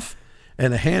shut it off,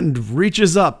 and a hand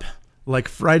reaches up like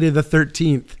Friday the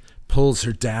 13th, pulls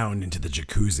her down into the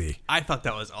jacuzzi. I thought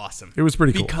that was awesome. It was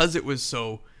pretty cool. Because it was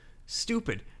so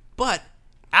stupid. But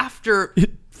after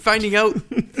finding out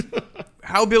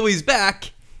how Billy's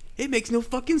back, it makes no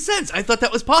fucking sense. I thought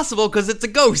that was possible because it's a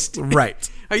ghost. Right.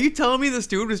 Are you telling me this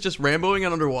dude was just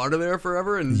Ramboing underwater there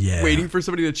forever and Yeah. waiting for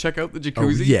somebody to check out the Oh,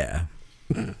 jacuzzi? yeah.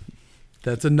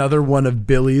 That's another one of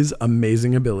Billy's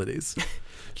amazing abilities. Can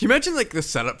you imagine like the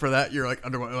setup for that? You're like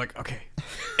underwater, like okay,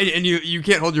 and you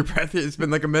can't hold your breath. It's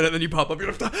been like a minute, then you pop up,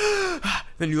 you're like,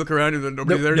 then you look around and then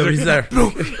nobody's there. Nobody's like, there.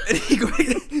 Boom. And he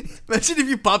imagine if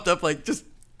you popped up like just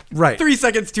Right. 3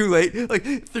 seconds too late, like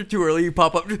too early. You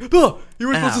pop up. Oh, you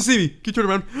weren't supposed Ow. to see me. Can you turn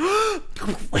around?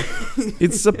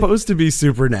 It's supposed to be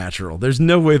supernatural. There's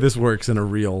no way this works in a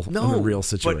real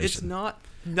situation. But it's not.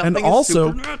 And Nothing also,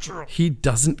 is supernatural. he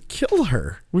doesn't kill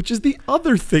her, which is the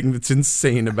other thing that's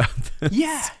insane about this.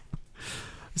 Yeah,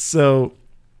 So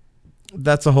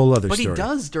that's a whole other but story. he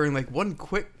does during like one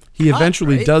quick. He cut,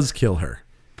 eventually right? does kill her.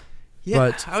 Yeah,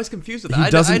 but I was confused with he that. I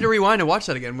doesn't- had to rewind and watch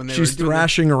that again when they She's were doing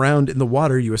thrashing around in the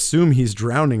water. You assume he's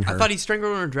drowning her. I thought he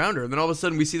strangled her and drowned her, and then all of a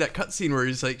sudden we see that cutscene where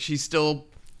he's like, she's still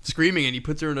screaming, and he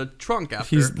puts her in a trunk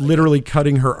after. He's literally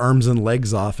cutting her arms and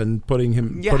legs off and putting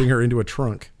her into a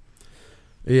trunk.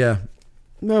 Yeah.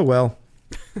 Oh well.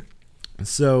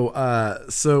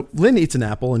 So Lynn eats an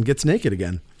apple and gets naked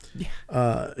again.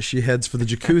 She heads for the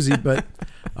jacuzzi, but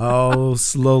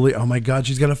slowly. Oh my God,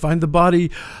 she's gonna find the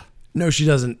body. No, she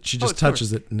doesn't. She just it's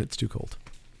touches it, and it's too cold.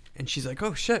 And she's like,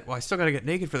 oh shit, well I still gotta get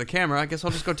naked for the camera. I guess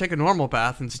I'll just go take a normal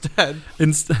bath instead.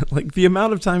 Instead, like the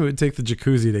amount of time it would take the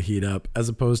jacuzzi to heat up, as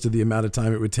opposed to the amount of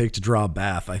time it would take to draw a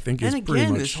bath, I think is And pretty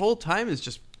again, much. this whole time is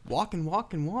just walking.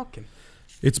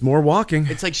 It's more walking.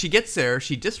 It's like she gets there,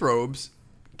 she disrobes,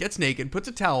 gets naked, puts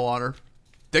a towel on her,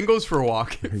 then goes for a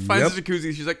walk, finds the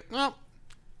jacuzzi, she's like, well,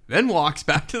 then walks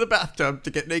back to the bathtub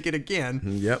to get naked again.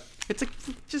 Yep. It's like,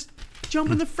 just jump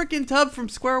in the freaking tub from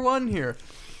square one here.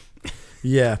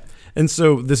 Yeah. And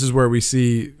so this is where we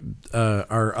see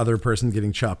our other person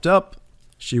getting chopped up.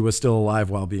 She was still alive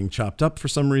while being chopped up for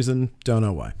some reason. Don't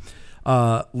know why.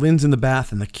 Lynn's in the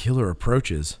bath and the killer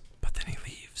approaches, but then he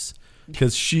leaves.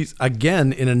 Because she's,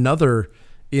 again, in another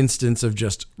instance of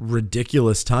just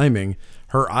ridiculous timing,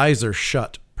 her eyes are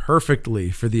shut perfectly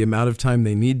for the amount of time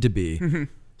they need to be.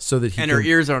 So that he And can, her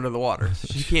ears are under the water. So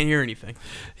she can't hear anything.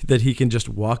 that he can just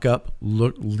walk up,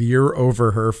 leer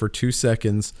over her for 2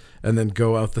 seconds, and then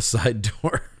go out the side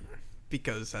door.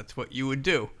 Because that's what you would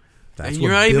do. That's and what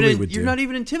you're not Billy even would you're do. not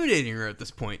even intimidating her at this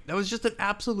point. That was just an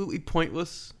absolutely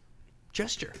pointless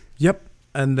gesture. Yep.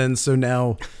 And then so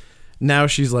now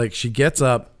she's like, she gets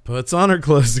up, puts on her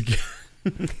clothes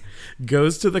again,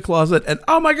 goes to the closet, and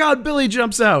oh my God, Billy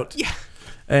jumps out. Yeah.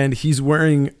 And he's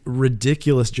wearing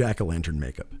ridiculous jack-o'-lantern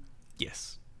makeup.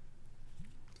 Yes.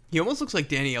 He almost looks like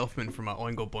Danny Elfman from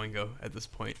Oingo Boingo at this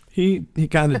point. He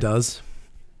kind of does.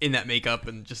 In that makeup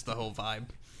and just the whole vibe.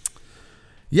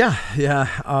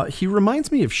 Yeah. He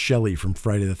reminds me of Shelley from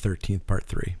Friday the 13th, Part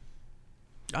 3.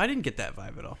 I didn't get that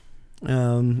vibe at all.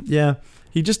 Yeah.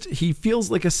 He feels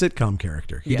like a sitcom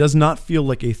character. He Yeah. does not feel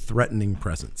like a threatening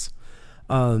presence.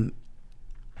 And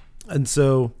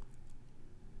so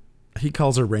he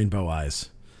calls her Rainbow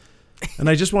Eyes. And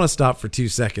I just want to stop for 2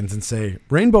 seconds and say,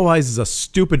 Rainbow Eyes is a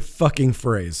stupid fucking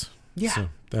phrase. Yeah. So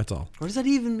that's all. What does that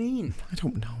even mean? I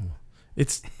don't know. I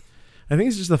think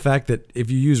it's just the fact that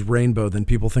if you use rainbow, then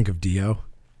people think of Dio.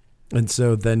 And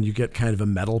so then you get kind of a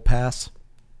metal pass.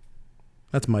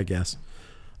 That's my guess.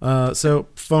 So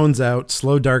phone's out,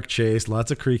 slow dark chase,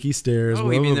 lots of creaky stairs. Oh,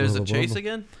 you mean there's a chase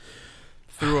again?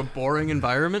 Through a boring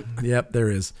environment? Yep, there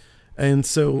is. And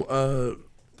so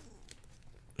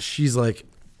she's like,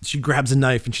 she grabs a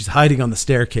knife and she's hiding on the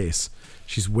staircase.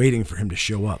 She's waiting for him to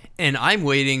show up. And I'm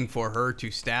waiting for her to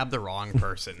stab the wrong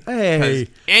person. Hey.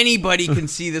 'Cause anybody can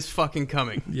see this fucking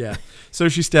coming. Yeah. So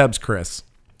she stabs Chris.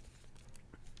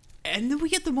 And then we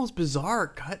get the most bizarre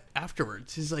cut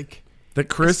afterwards. He's like... That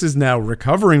Chris is now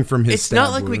recovering from his It's stab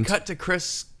not like we wounds. cut to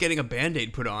Chris getting a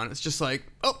Band-Aid put on. It's just like,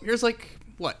 oh, here's like,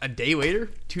 what, a day later?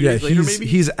 2 Yeah, days later maybe?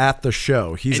 he's at the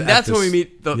show. And at that's when this- we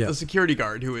meet yeah. the security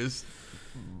guard who is...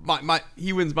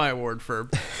 he wins my award for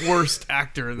worst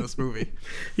actor in this movie.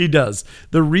 He does.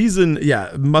 The reason,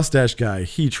 mustache guy,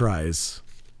 he tries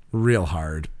real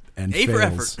hard and A for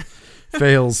fails. effort.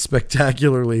 Fails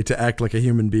spectacularly to act like a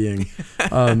human being.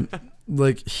 To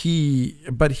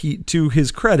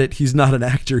his credit, he's not an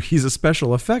actor. He's a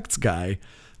special effects guy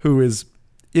who is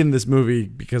in this movie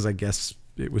because I guess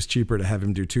it was cheaper to have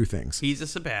him do two things. He's a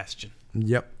Sebastian.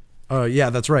 Yep.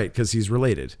 Yeah, that's right, because he's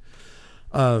related.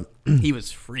 He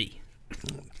was free.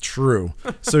 True.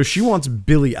 So she wants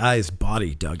Billy Eye's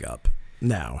body dug up.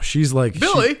 Now she's like,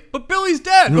 Billy? But Billy's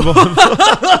dead! You're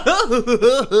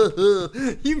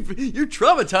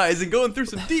traumatized and going through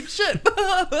some deep shit.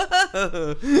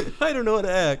 I don't know how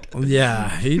to act.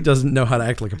 Yeah, he doesn't know how to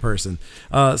act like a person.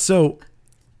 So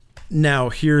now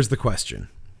here's the question.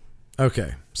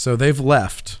 Okay, so they've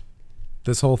left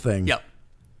this whole thing. Yep.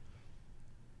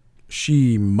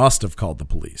 She must have called the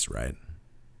police, right?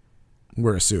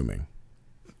 We're assuming.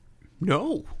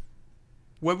 No.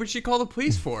 What would she call the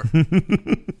police for?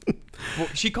 Well,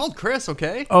 she called Chris,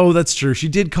 okay? Oh, that's true. She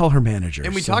did call her manager.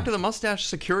 And we talked to the mustache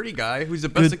security guy, who's the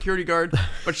best security guard.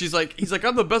 But he's like,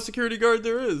 I'm the best security guard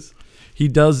there is. He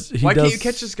does. Why can't you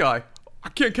catch this guy? I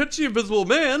can't catch the invisible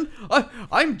man.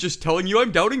 I'm just telling you,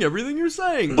 I'm doubting everything you're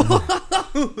saying.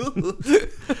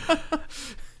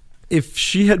 If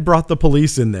she had brought the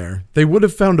police in there, they would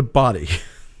have found a body.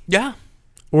 Yeah.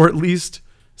 Or at least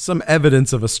some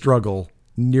evidence of a struggle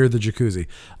near the jacuzzi.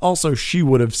 Also, she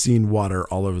would have seen water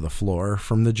all over the floor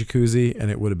from the jacuzzi,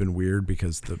 and it would have been weird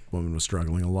because the woman was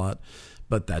struggling a lot.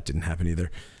 But that didn't happen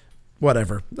either.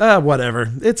 Whatever.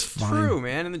 Whatever. It's fine. True,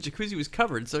 man. And the jacuzzi was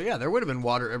covered. So, yeah, there would have been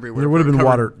water everywhere. There would have been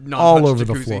water all over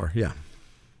the floor. Yeah.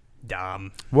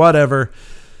 Dumb. Whatever.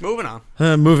 Moving on.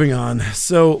 Moving on.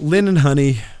 So, Lynn and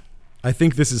Honey, I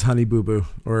think this is Honey Boo Boo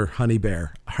or Honey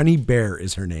Bear. Honey Bear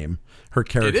is her name. Her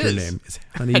character name is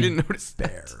Honey I didn't notice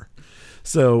Bear. that.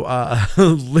 So,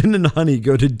 Lynn and Honey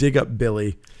go to dig up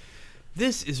Billy.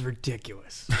 This is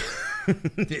ridiculous.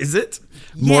 Is it?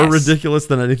 Yes. More ridiculous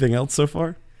than anything else so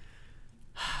far?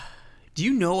 Do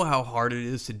you know how hard it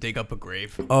is to dig up a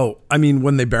grave? Oh, I mean,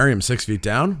 when they bury him 6 feet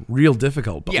down, real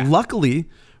difficult. But Yeah. luckily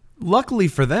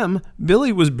for them,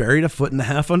 Billy was buried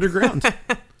 1.5 feet underground.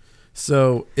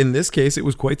 So, in this case, it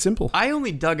was quite simple. I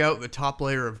only dug out the top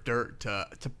layer of dirt to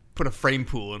put a frame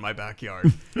pool in my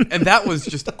backyard. And that was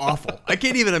just awful. I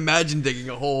can't even imagine digging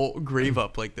a whole grave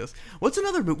up like this. What's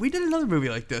another movie? We did another movie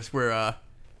like this where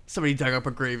somebody dug up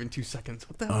a grave in 2 seconds.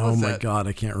 What the hell was that? Oh my God,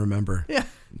 I can't remember. Yeah.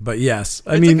 But yes,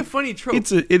 I It's mean, like a funny trope.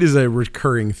 it is a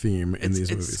recurring theme in these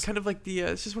movies. It's kind of like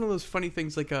it's just one of those funny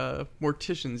things like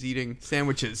morticians eating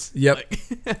sandwiches. Yep.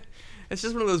 Like, it's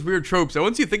just one of those weird tropes. And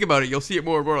once you think about it, you'll see it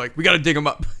more and more like, we got to dig them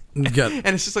up. Got- And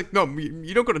it's just like, no,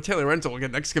 you don't go to Taylor Rental and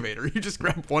get an excavator. You just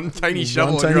grab one tiny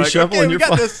shovel One tiny and you're like, shovel okay, and we you're got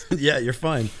fine. this. Yeah, you're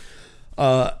fine.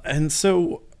 And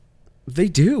so they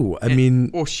do. I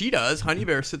mean, Well, she does. Honey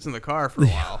Bear sits in the car for a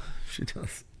while. she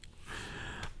does.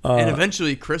 And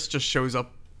eventually Chris just shows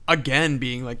up again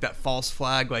being like that false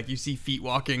flag. Like you see feet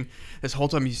walking. This whole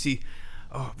time you see,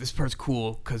 oh, this part's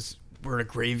cool because we're in a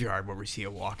graveyard where we see a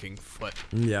walking foot.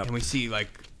 Yep. And we see like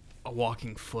a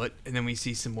walking foot and then we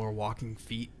see some more walking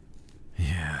feet.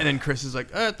 Yeah. And then Chris is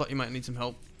like, I thought you might need some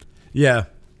help. Yeah.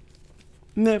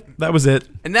 Nope, that was it.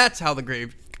 And that's how the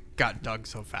grave got dug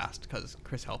so fast because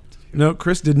Chris helped. No,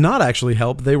 Chris did not actually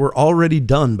help. They were already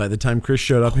done by the time Chris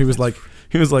showed up. He was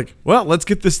like, well, let's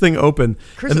get this thing open.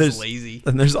 Chris and is lazy.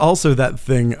 And there's also that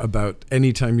thing about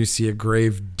anytime you see a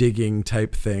grave digging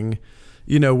type thing,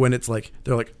 you know, when it's like,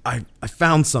 they're like, I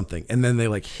found something. And then they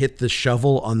like hit the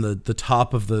shovel on the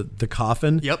top of the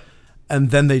coffin. Yep. And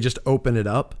then they just open it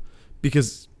up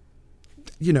because,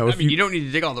 you know, I mean, you don't need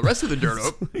to dig all the rest of the dirt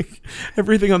up.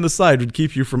 everything on the side would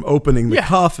keep you from opening the Yeah.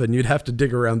 coffin. You'd have to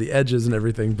dig around the edges and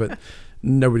everything, but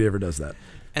nobody ever does that.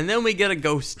 And then we get a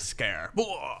ghost scare.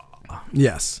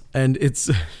 Yes, and it's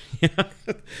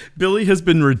Billy has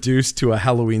been reduced to a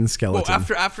Halloween Well, skeleton.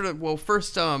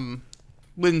 first,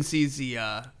 Lynn sees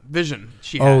the vision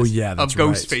she Oh, has yeah, that's of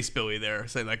Ghost right. Face Billy there,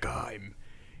 saying like, I'm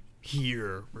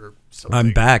here or something.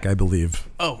 I'm back, I believe.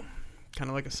 Oh, kind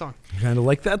of like a song. Kind of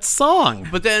like that song.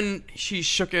 But then she's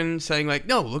shooken, saying like,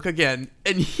 no, look again.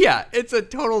 And yeah, it's a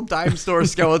total dime store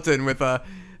skeleton with a.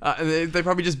 And they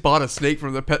probably just bought a snake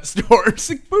from the pet store. It's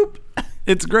like, boop.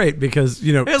 It's great because,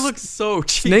 you know, It looks so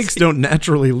cheesy. snakes don't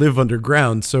naturally live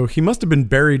underground, so he must have been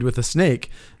buried with a snake.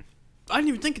 I didn't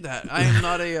even think of that. I am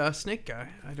not a snake guy.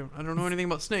 I don't know anything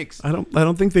about snakes. I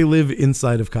don't think they live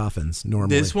inside of coffins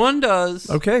normally. This one does.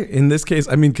 Okay, in this case,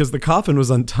 I mean, because the coffin was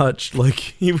untouched, like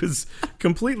he was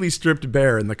completely stripped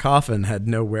bare, and the coffin had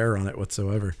no wear on it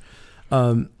whatsoever.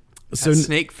 So That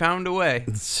snake found a way.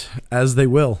 as they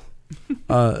will.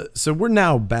 So we're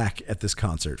now back at this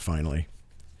concert finally,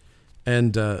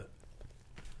 and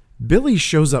Billy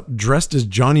shows up dressed as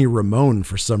Johnny Ramone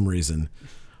for some reason.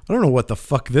 I don't know what the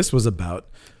fuck this was about.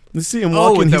 You see him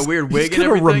walking. with that he's- weird wig he's and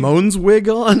got everything? a Ramones wig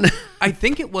on. I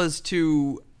think it was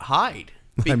to hide.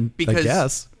 I Because,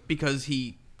 guess. Because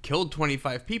he killed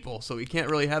 25 people, so he can't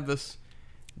really have this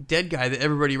dead guy that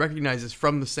everybody recognizes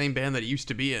from the same band that he used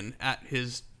to be in at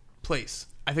his place.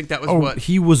 I think that was Oh, what...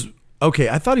 he was. Okay,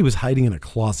 I thought he was hiding in a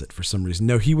closet for some reason.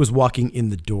 No, he was walking in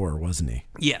the door, wasn't he?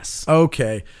 Yes.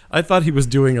 Okay, I thought he was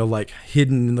doing a like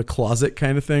hidden in the closet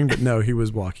kind of thing, but no, he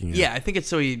was walking in. Yeah, I think it's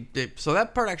so he... So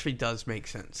that part actually does make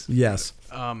sense. Yes.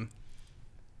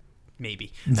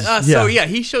 maybe. Yeah. So yeah,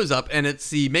 he shows up, and it's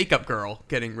the makeup girl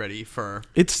getting ready for.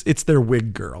 It's their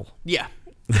wig girl. Yeah,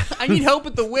 I need help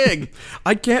with the wig.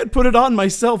 I can't put it on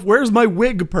myself. Where's my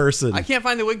wig person? I can't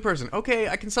find the wig person. Okay,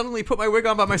 I can suddenly put my wig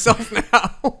on by myself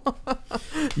now.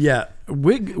 Yeah,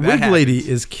 wig lady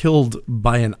is killed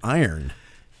by an iron.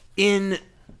 In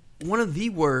one of the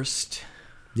worst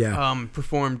Yeah.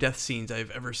 performed death scenes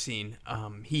I've ever seen.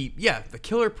 The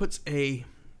killer puts a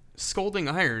scalding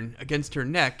iron against her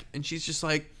neck, and she's just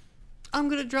like, I'm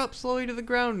gonna drop slowly to the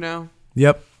ground now.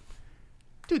 Yep.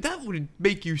 Dude, that would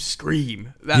make you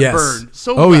scream. That Yes. burn.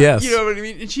 So Oh, bad. yes. You know what I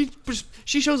mean? And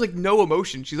she shows like no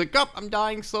emotion. She's like, I'm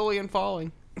dying slowly and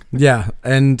falling. Yeah,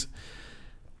 and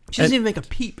She doesn't even make a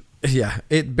peep. yeah,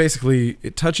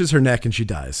 it touches her neck and she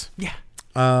dies. Yeah.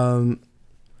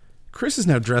 Chris is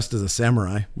now dressed as a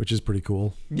samurai, which is pretty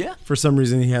cool. Yeah. For some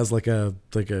reason, he has like a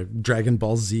Dragon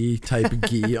Ball Z type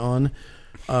gi on.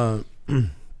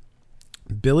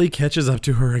 Billy catches up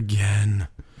to her again.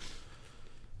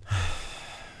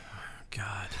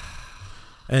 God.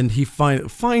 And he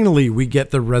finally we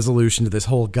get the resolution to this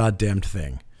whole goddamned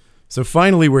thing. So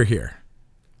finally we're here.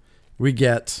 We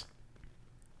get,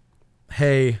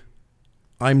 hey,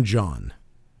 I'm John,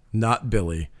 not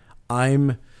Billy.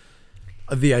 I'm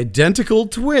the identical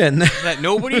twin That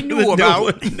nobody knew that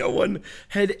about. no one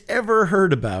had ever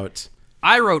heard about.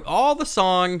 I wrote all the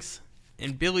songs,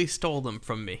 and Billy stole them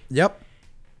from me. Yep.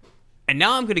 And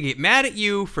now I'm going to get mad at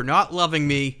you for not loving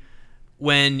me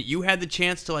when you had the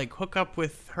chance to like hook up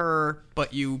with her,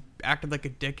 but you acted like a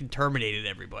dick and terminated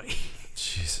everybody.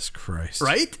 Jesus Christ.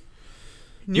 Right?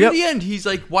 Near Yep. the end, he's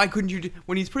like, why couldn't you...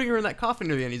 When he's putting her in that coffin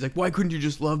near the end, he's like, why couldn't you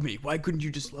just love me? Why couldn't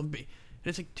you just love me? And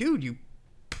it's like, dude, you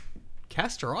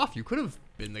cast her off. You could have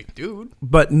been like, dude.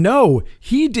 But no,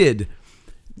 he did.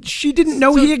 She didn't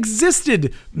know he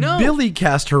existed. No. Billy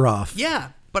cast her off. Yeah,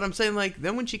 but I'm saying like,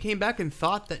 then when she came back and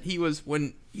thought that he was...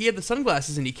 When he had the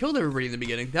sunglasses and he killed everybody in the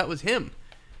beginning, that was him.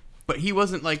 But he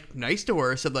wasn't like nice to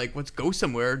her, said like, let's go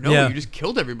somewhere. No, Yeah. you just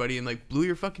killed everybody and like blew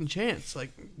your fucking chance.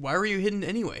 Like, why were you hidden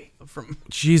anyway?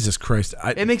 Jesus Christ.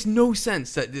 It makes no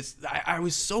sense that this... I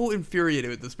was so infuriated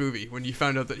with this movie when you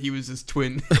found out that he was his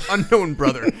twin unknown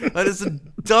brother. That is the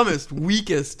dumbest,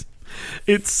 weakest...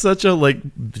 It's such a like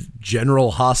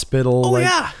General Hospital. Oh, like,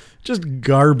 yeah. Just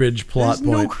garbage plot There's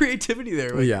no point. creativity there.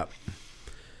 Like, Yeah.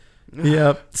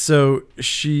 Yeah. So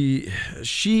she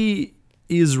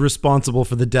is responsible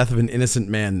for the death of an innocent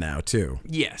man now too,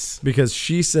 Yes. because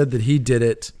she said that he did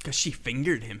it. Because she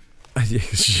fingered him.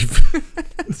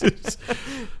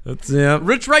 That's yeah.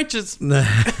 Rich Righteous.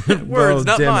 Words, Words,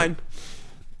 not mine.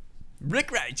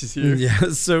 Rick Righteous here. Yeah.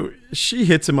 So she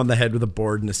hits him on the head with a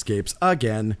board and escapes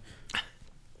again.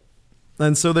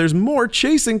 And so there's more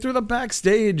chasing through the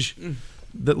backstage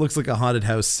that looks like a haunted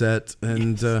house set.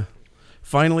 And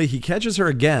finally, he catches her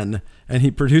again, and he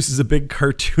produces a big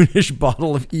cartoonish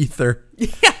bottle of ether.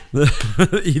 Yeah.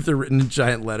 Ether written in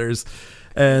giant letters.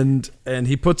 And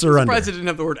he puts her under. Surprised it didn't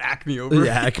have the word Acme over.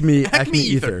 Yeah, Acme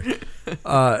ether.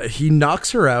 He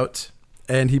knocks her out,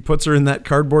 and he puts her in that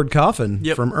cardboard coffin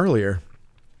Yep. from earlier.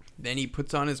 Then he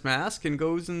puts on his mask and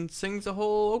goes and sings a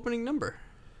whole opening number.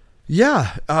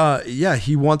 Yeah,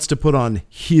 he wants to put on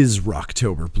his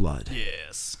Rocktober blood.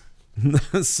 Yes.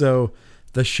 So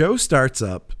the show starts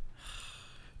up.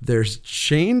 There's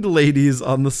chained ladies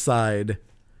on the side,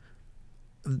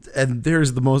 and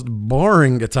there's the most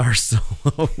boring guitar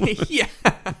solo. Yeah.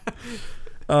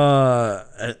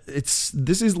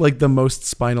 This is like the most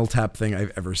Spinal Tap thing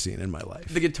I've ever seen in my life.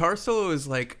 The guitar solo is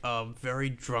like a very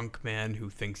drunk man who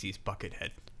thinks he's Buckethead.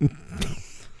 And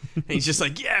he's just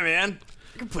like, yeah, man,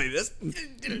 I can play this.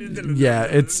 Yeah,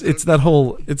 it's that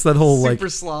whole Super like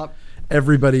slop.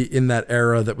 everybody in that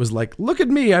era that was like, look at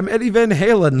me, I'm Eddie Van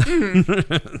Halen.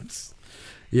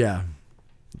 Yeah.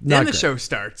 Then the great. show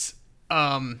starts.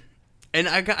 And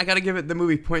I got to give it the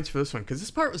movie points for this one because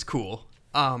this part was cool.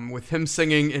 With him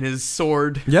singing in his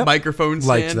sword Yep. microphone stand.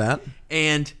 Liked that.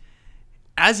 And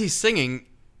as he's singing,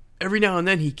 every now and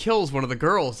then he kills one of the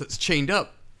girls that's chained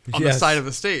up on the Yes. side of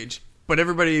the stage. But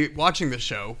everybody watching the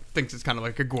show thinks it's kind of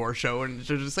like a gore show, and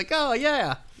they're just like, oh,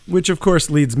 yeah. Which, of course,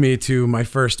 leads me to my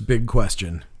first big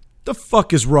question. The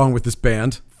fuck is wrong with this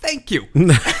band? Thank you.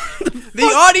 The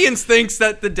audience thinks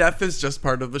that the death is just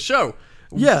part of the show.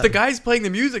 Yeah. The guys playing the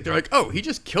music, they're like, oh, he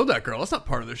just killed that girl. That's not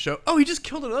part of the show. Oh, he just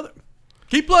killed another.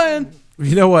 Keep playing.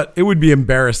 You know what? It would be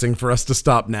embarrassing for us to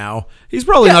stop now. He's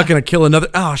probably Yeah. not going to kill another.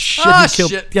 Oh, shit. Ah, he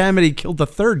killed. shit. Damn it. He killed the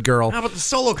third girl. How about the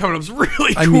solo coming up? It's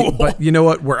really I cool. mean, but you know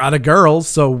what? We're out of girls,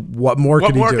 so what more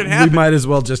could he more do? can happen? We might as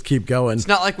well just keep going. It's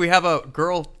not like we have a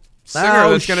girl singer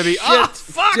that's going to be,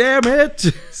 fuck! Damn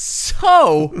it.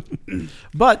 So,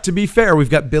 But to be fair, we've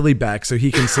got Billy back so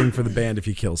he can sing for the band if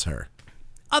he kills her.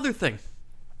 other thing.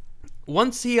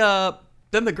 Once then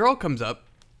the girl comes up,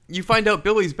 you find out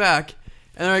Billy's back,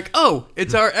 and they're like, oh,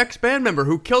 it's our ex-band member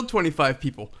who killed 25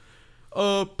 people.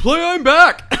 Play I'm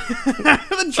back.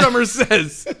 The drummer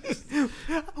says,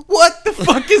 what the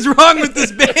fuck is wrong with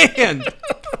this band?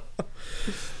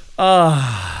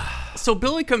 So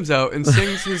Billy comes out and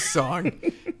sings his song,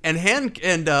 and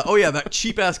that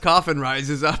cheap ass coffin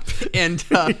rises up, and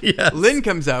Yes. Lynn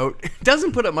comes out,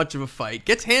 doesn't put up much of a fight,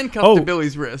 gets handcuffed to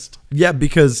Billy's wrist. Yeah,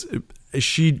 because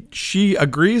she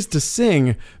agrees to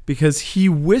sing because he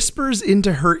whispers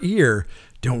into her ear,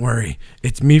 "Don't worry,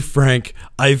 it's me, Frank.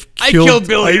 I killed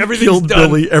Billy. I've Everything's killed done."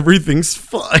 Billy. Everything's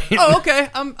fine." Oh, okay.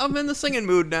 I'm in the singing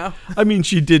mood now. I mean,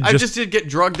 she did. I just did get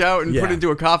drugged out and Yeah. put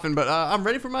into a coffin, but I'm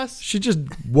ready for my. She just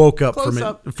woke up Close from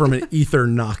up. from an ether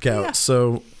knockout, Yeah.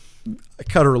 so I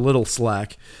cut her a little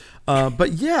slack.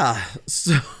 But yeah,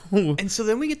 so And so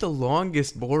then we get the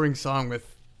longest, boring song with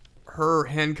her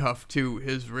handcuffed to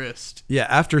his wrist. yeah,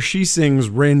 after she sings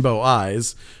 "Rainbow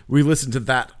Eyes," we listen to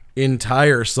that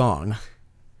entire song.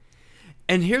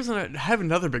 And I have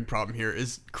another big problem here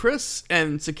is Chris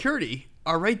and security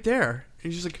are right there.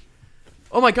 And he's just like,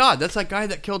 oh my God, that's that guy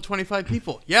that killed 25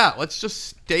 people. Yeah, let's just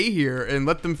stay here and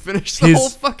let them finish the whole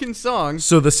fucking song.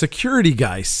 So the security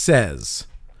guy says,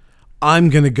 "I'm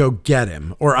going to go get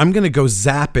him," or "I'm going to go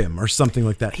zap him," or something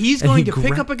like that. He's And going he to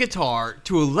pick up a guitar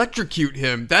to electrocute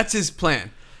him. That's his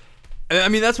plan. I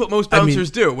mean, that's what most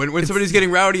bouncers do. When somebody's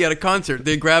getting rowdy at a concert,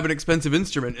 they grab an expensive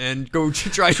instrument and go to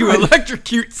try to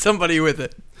electrocute somebody with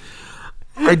it.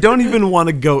 I don't even want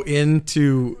to go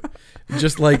into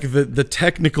just like the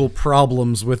technical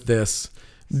problems with this,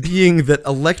 being that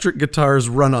electric guitars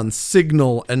run on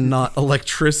signal and not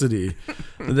electricity.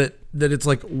 That it's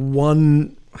like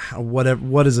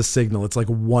what is a signal? It's like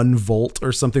 1 volt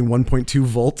or something, 1.2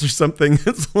 volts or something.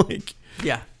 It's like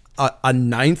Yeah. a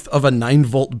ninth of a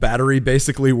 9-volt battery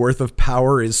basically worth of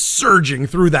power is surging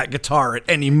through that guitar at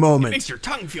any moment. Makes your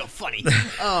tongue feel funny.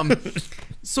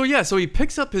 So he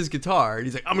picks up his guitar and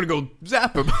he's like, I'm gonna go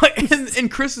zap him. and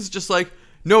Chris is just like,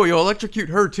 no, you'll electrocute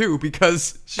her too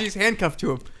because she's handcuffed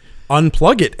to him.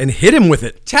 Unplug it and hit him with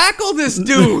it. Tackle this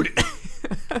dude.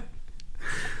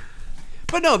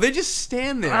 But no, they just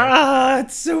stand there.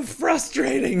 It's so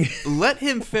frustrating. Let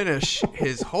him finish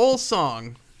his whole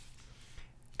song.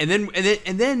 And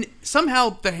then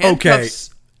somehow the handcuffs.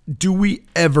 Okay. Do we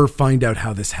ever find out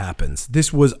how this happens?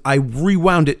 I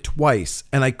rewound it twice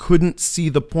and I couldn't see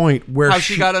the point where How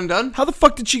she got undone? How the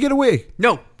fuck did she get away?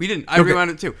 No, we didn't. I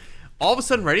rewound it too. All of a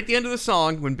sudden, right at the end of the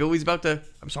song, when John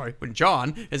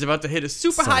is about to hit a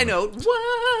super high note,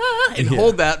 wah, and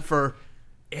hold that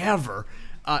forever,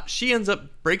 she ends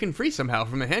up breaking free somehow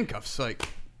from the handcuffs. Like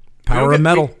Power of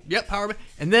metal. Yep, power.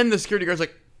 And then the security guard's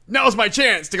like, now's my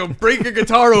chance to go break a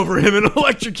guitar over him and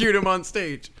electrocute him on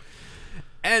stage.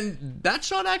 And that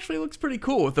shot actually looks pretty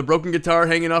cool with the broken guitar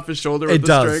hanging off his shoulder with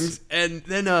the strings. And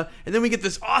then we get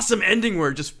this awesome ending where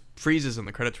it just freezes and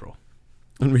the credits roll.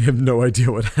 And we have no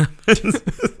idea what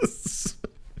happens.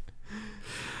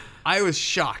 I was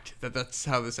shocked that that's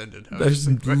how this ended. There's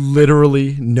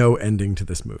literally no ending to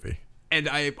this movie. And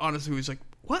I honestly was like,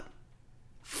 what?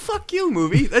 Fuck you,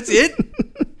 movie. That's it?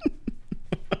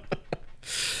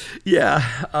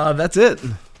 Yeah, that's it.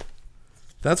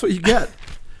 That's what you get.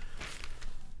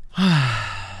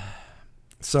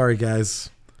 Sorry, guys.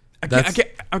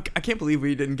 I can't believe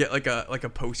we didn't get like a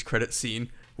post-credit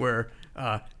scene where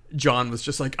John was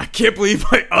just like, I can't believe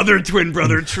my other twin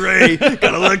brother Trey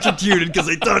got electrocuted because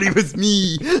I thought he was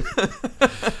me.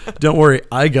 Don't worry,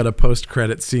 I got a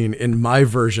post-credit scene in my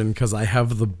version because I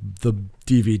have the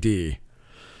DVD.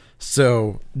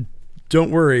 So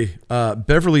don't worry.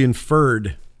 Beverly and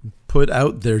Ferd put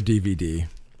out their DVD.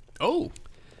 Oh.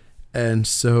 And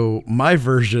so my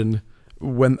version,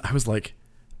 when I was like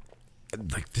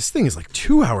this thing is like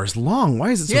 2 hours long.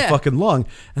 Why is it so fucking long?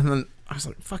 And then I was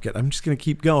like, fuck it, I'm just going to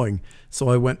keep going. So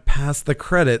I went past the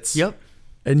credits. Yep.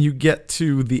 And you get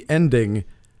to the ending,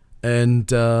 and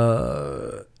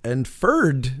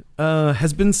Ferd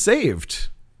has been saved.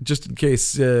 Just in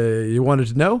case you wanted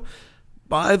to know,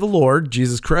 by the Lord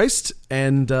Jesus Christ,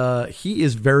 and he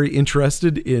is very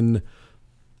interested in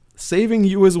saving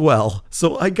you as well.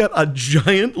 So I got a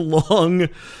giant long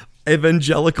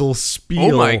evangelical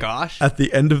spiel. Oh my gosh. At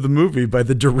the end of the movie by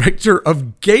the director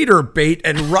of Gator Bait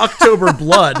and Rocktober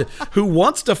Blood, who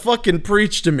wants to fucking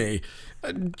preach to me.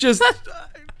 Just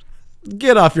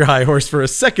get off your high horse for a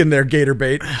second there, Gator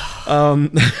Bait.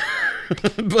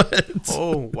 But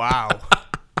oh wow.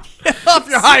 Get off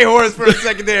your high horse for a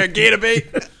second there, gator bait.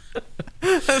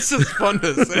 That's just fun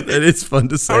to say. It is fun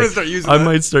to say. I want to start using that.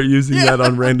 might start using that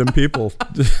on random people.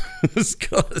 Just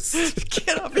 'cause.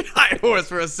 Get off your high horse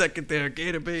for a second there,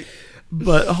 gator bait.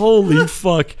 But holy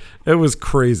fuck, it was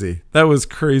crazy. That was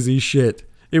crazy shit.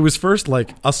 It was first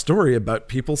like a story about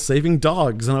people saving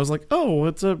dogs, and I was like, oh,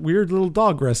 it's a weird little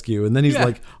dog rescue. And then he's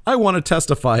like, I want to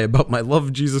testify about my love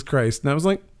of Jesus Christ. And I was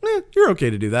like, you're okay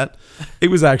to do that. It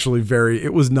was actually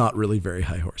it was not really very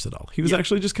high horse at all. He was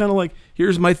actually just kind of like,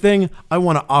 here's my thing. I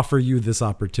want to offer you this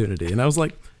opportunity. And I was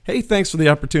like, hey, thanks for the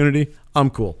opportunity. I'm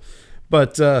cool.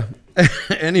 But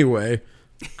anyway,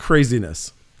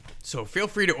 craziness. So feel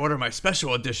free to order my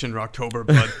special edition Rocktober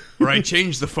Blood, where I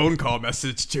change the phone call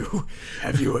message to,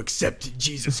 have you accepted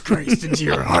Jesus Christ into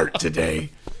your heart today?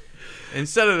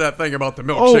 Instead of that thing about the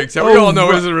milkshakes that we all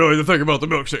know isn't really the thing about the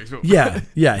milkshakes.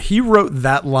 Yeah. He wrote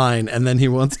that line, and then he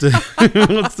wants to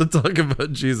talk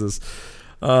about Jesus.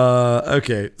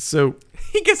 Okay, so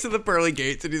he gets to the pearly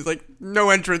gates, and he's like, no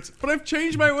entrance, but I've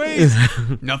changed my ways.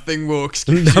 Nothing will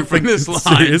excuse you from this line.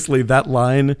 Seriously, that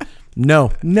line?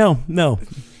 No.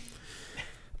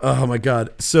 Oh my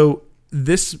God. So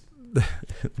this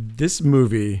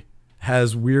movie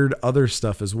has weird other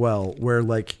stuff as well, where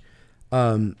like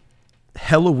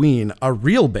Helloween, a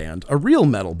real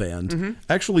metal band,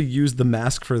 actually used the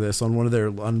mask for this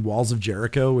on Walls of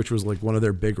Jericho, which was like one of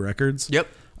their big records. Yep.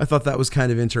 I thought that was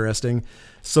kind of interesting.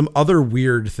 Some other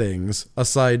weird things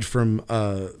aside from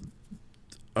oh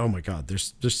my God,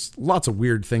 there's lots of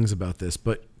weird things about this,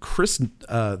 but Chris,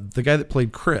 the guy that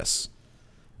played Chris,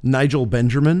 Nigel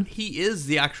Benjamin. He is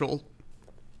the actual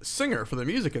singer for the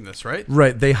music in this, right?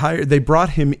 Right. They brought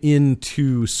him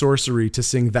into Sorcery to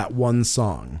sing that one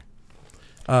song.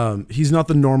 He's not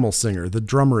the normal singer. The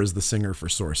drummer is the singer for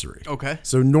Sorcery. Okay.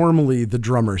 So normally the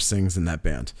drummer sings in that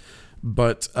band,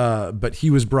 but he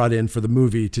was brought in for the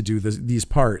movie to do these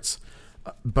parts.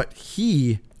 But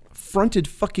he fronted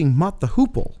fucking Mott the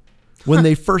Hoople when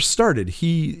they first started.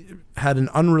 He had an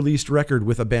unreleased record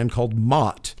with a band called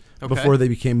Mott. Okay. Before they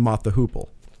became Mott the Hoople.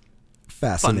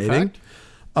 Fascinating.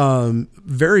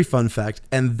 Very fun fact.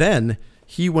 And then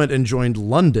he went and joined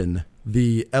London,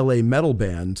 the LA metal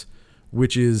band,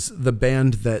 which is the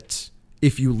band that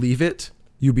if you leave it,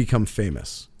 you become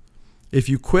famous. If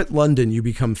you quit London, you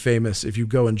become famous if you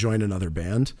go and join another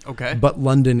band. Okay. But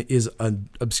London is an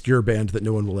obscure band that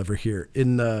no one will ever hear.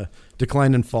 In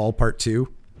Decline and Fall Part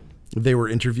 2, they were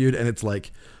interviewed, and it's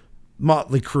like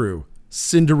Motley Crue,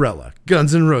 Cinderella,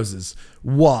 Guns N' Roses,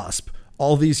 Wasp,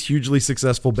 all these hugely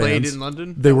successful bands. Played in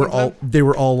London? They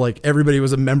were all like, everybody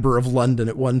was a member of London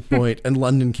at one point, and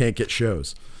London can't get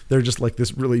shows. They're just like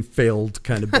this really failed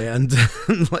kind of band,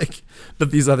 like,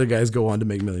 but these other guys go on to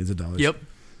make millions of dollars. Yep.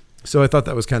 So I thought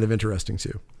that was kind of interesting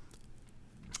too.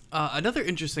 Another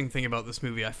interesting thing about this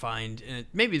movie I find, and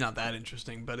maybe not that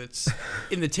interesting, but it's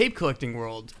in the tape collecting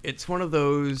world, it's one of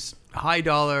those high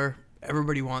dollar,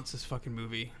 everybody wants this fucking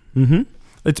movie. Mm-hmm.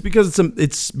 It's because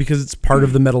it's part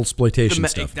of the metal exploitation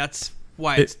stuff. That's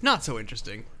why it's not so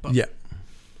interesting. But. Yeah,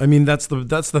 I mean that's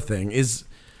the thing is,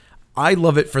 I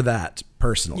love it for that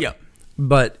personally. Yeah,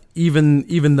 but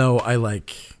even though I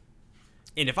like,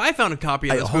 and if I found a copy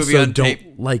of this I movie also on don't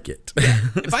tape, like it.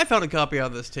 if I found a copy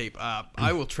of this tape,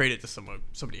 I will trade it to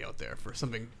somebody out there for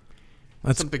something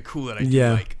cool that I do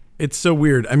like. It's so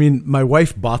weird. I mean, my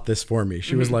wife bought this for me.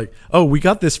 She was like, "Oh, we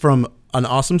got this from an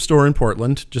awesome store in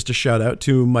Portland." Just a shout out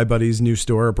to my buddy's new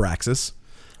store, Abraxas.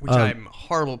 Which I'm a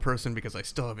horrible person because I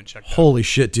still haven't checked out. Holy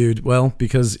shit, dude. Well,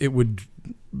 because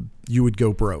you would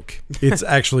go broke. It's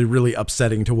actually really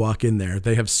upsetting to walk in there.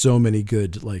 They have so many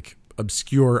good, like,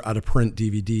 obscure out of print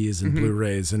DVDs and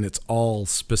Blu-rays, and it's all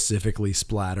specifically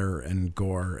splatter and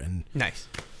gore and nice.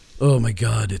 Oh my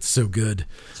God, it's so good.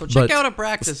 So check out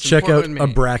Abraxas. Check out Maine,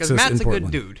 Abraxas Matt's in Portland.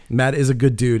 a good dude. Matt is a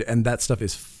good dude, and that stuff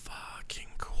is fucking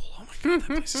cool. Oh my God, that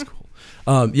place is cool.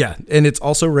 Yeah, and it's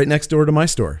also right next door to my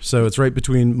store, so it's right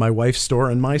between my wife's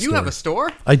store and my store. You have a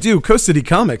store? I do. Coast City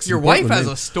Comics. Your wife has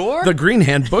a store? The Green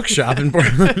Hand Bookshop in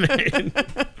Portland, Maine.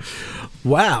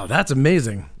 Wow, that's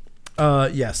amazing.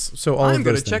 Yes. So I'm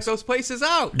going to check those places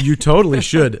out. You totally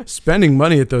should. Spending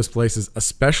money at those places,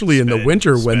 especially in the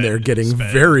winter when they're getting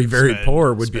very, very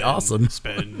poor, would be awesome.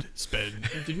 Spend.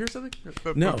 Did you hear something?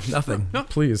 No, nothing. No.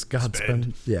 Please, God,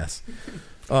 spend. Yes.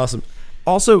 Awesome.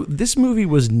 Also, this movie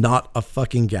was not a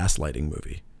fucking gaslighting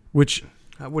movie, which...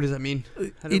 what does that mean?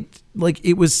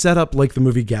 It was set up like the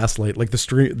movie Gaslight, like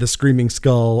the Screaming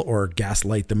Skull or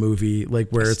Gaslight the movie, like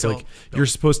where it's like you're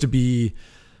supposed to be...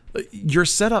 You're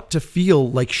set up to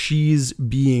feel like she's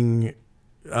being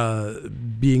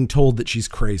told that she's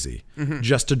crazy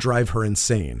just to drive her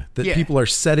insane. That people are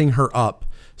setting her up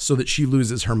so that she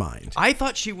loses her mind. I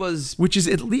thought she was. Which is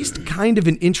at least kind of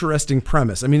an interesting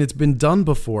premise. I mean, it's been done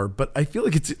before, but I feel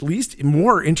like it's at least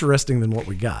more interesting than what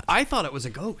we got. I thought it was a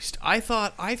ghost. I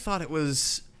thought it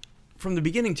was from the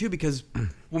beginning too, because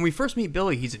when we first meet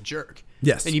Billy, he's a jerk.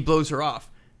 Yes. And he blows her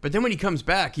off. But then when he comes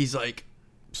back, he's like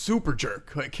super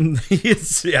jerk. Like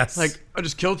yes. Like, I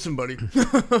just killed somebody.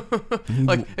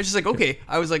 Like, it's just like, okay.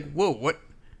 I was like, whoa,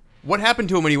 what happened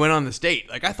to him when he went on this date?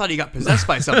 Like, I thought he got possessed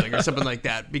by something or something like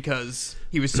that because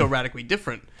he was so radically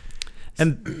different.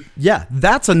 And yeah,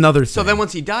 that's another thing. So then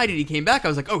once he died and he came back, I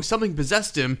was like, oh, something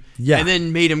possessed him and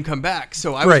then made him come back.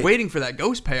 So I was waiting for that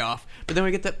ghost payoff, but then we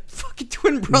get that fucking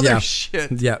twin brother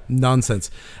shit. Yeah,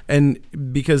 nonsense. And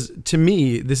because to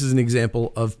me, this is an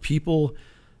example of people,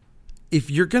 if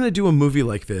you're going to do a movie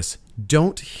like this,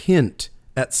 don't hint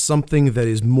at something that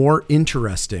is more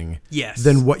interesting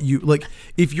than what you, like,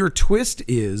 if your twist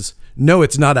is, no,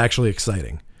 it's not actually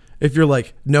exciting. If you're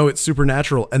like, no, it's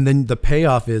supernatural, and then the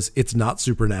payoff is it's not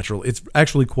supernatural. It's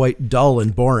actually quite dull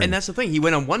and boring. And that's the thing. He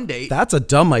went on one date. That's a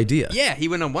dumb idea. Yeah, he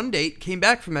went on one date, came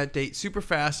back from that date super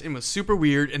fast and was super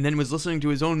weird, and then was listening to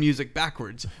his own music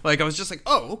backwards. Like, I was just like,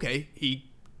 oh, okay,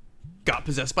 he got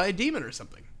possessed by a demon or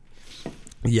something.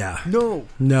 Yeah.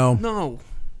 No.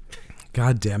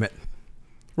 God damn it.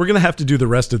 We're going to have to do the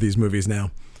rest of these movies now.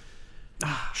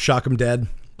 Shock 'em Dead.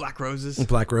 Black Roses.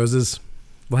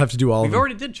 We'll have to do all of them. We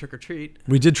already did Trick or Treat.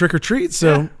 We did Trick or Treat,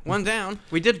 so... Yeah, one down.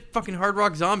 We did fucking Hard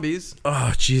Rock Zombies.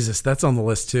 Oh, Jesus, that's on the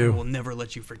list, too. I will never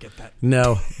let you forget that.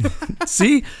 No.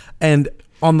 See? And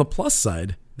on the plus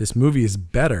side, this movie is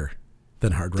better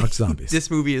than Hard Rock Zombies.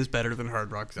 This movie is better than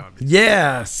Hard Rock Zombies.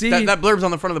 Yeah, see? That blurb's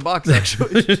on the front of the box,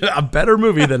 actually. A better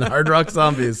movie than Hard Rock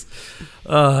Zombies.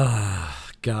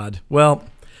 God. Well,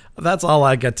 that's all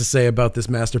I got to say about this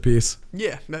masterpiece.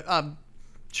 Yeah,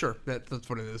 sure, that's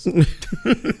what it is.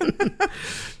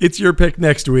 It's your pick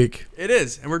next week. It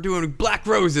is, and we're doing Black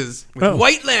Roses with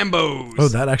white Lambos. Oh,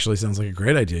 that actually sounds like a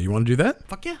great idea. You want to do that?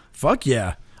 Fuck yeah. Fuck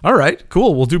yeah. All right,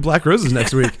 cool. We'll do Black Roses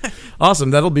next week.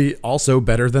 Awesome. That'll be also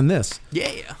better than this.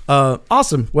 Yeah.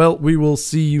 Awesome. Well, we will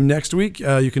see you next week.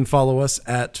 You can follow us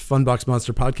at Funbox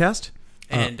Monster Podcast.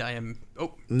 And I am...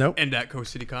 Oh, nope. And at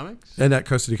Coast City Comics. And at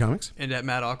Coast City Comics. And at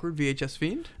Matt Awkward, VHS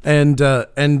Fiend.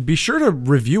 And be sure to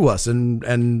review us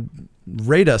and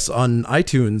rate us on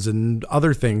iTunes and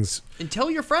other things. And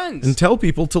tell your friends. And tell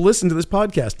people to listen to this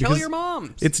podcast. Tell your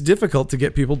moms. It's difficult to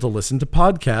get people to listen to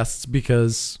podcasts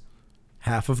because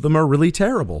half of them are really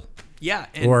terrible. Yeah.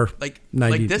 And or like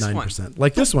 99%.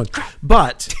 Like this one.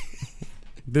 But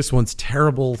this one's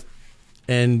terrible.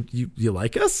 And you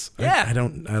like us? Yeah. I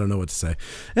don't know what to say.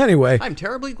 Anyway. I'm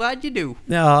terribly glad you do.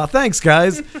 Thanks,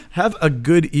 guys. Have a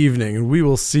good evening, and we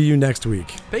will see you next week.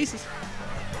 Peace.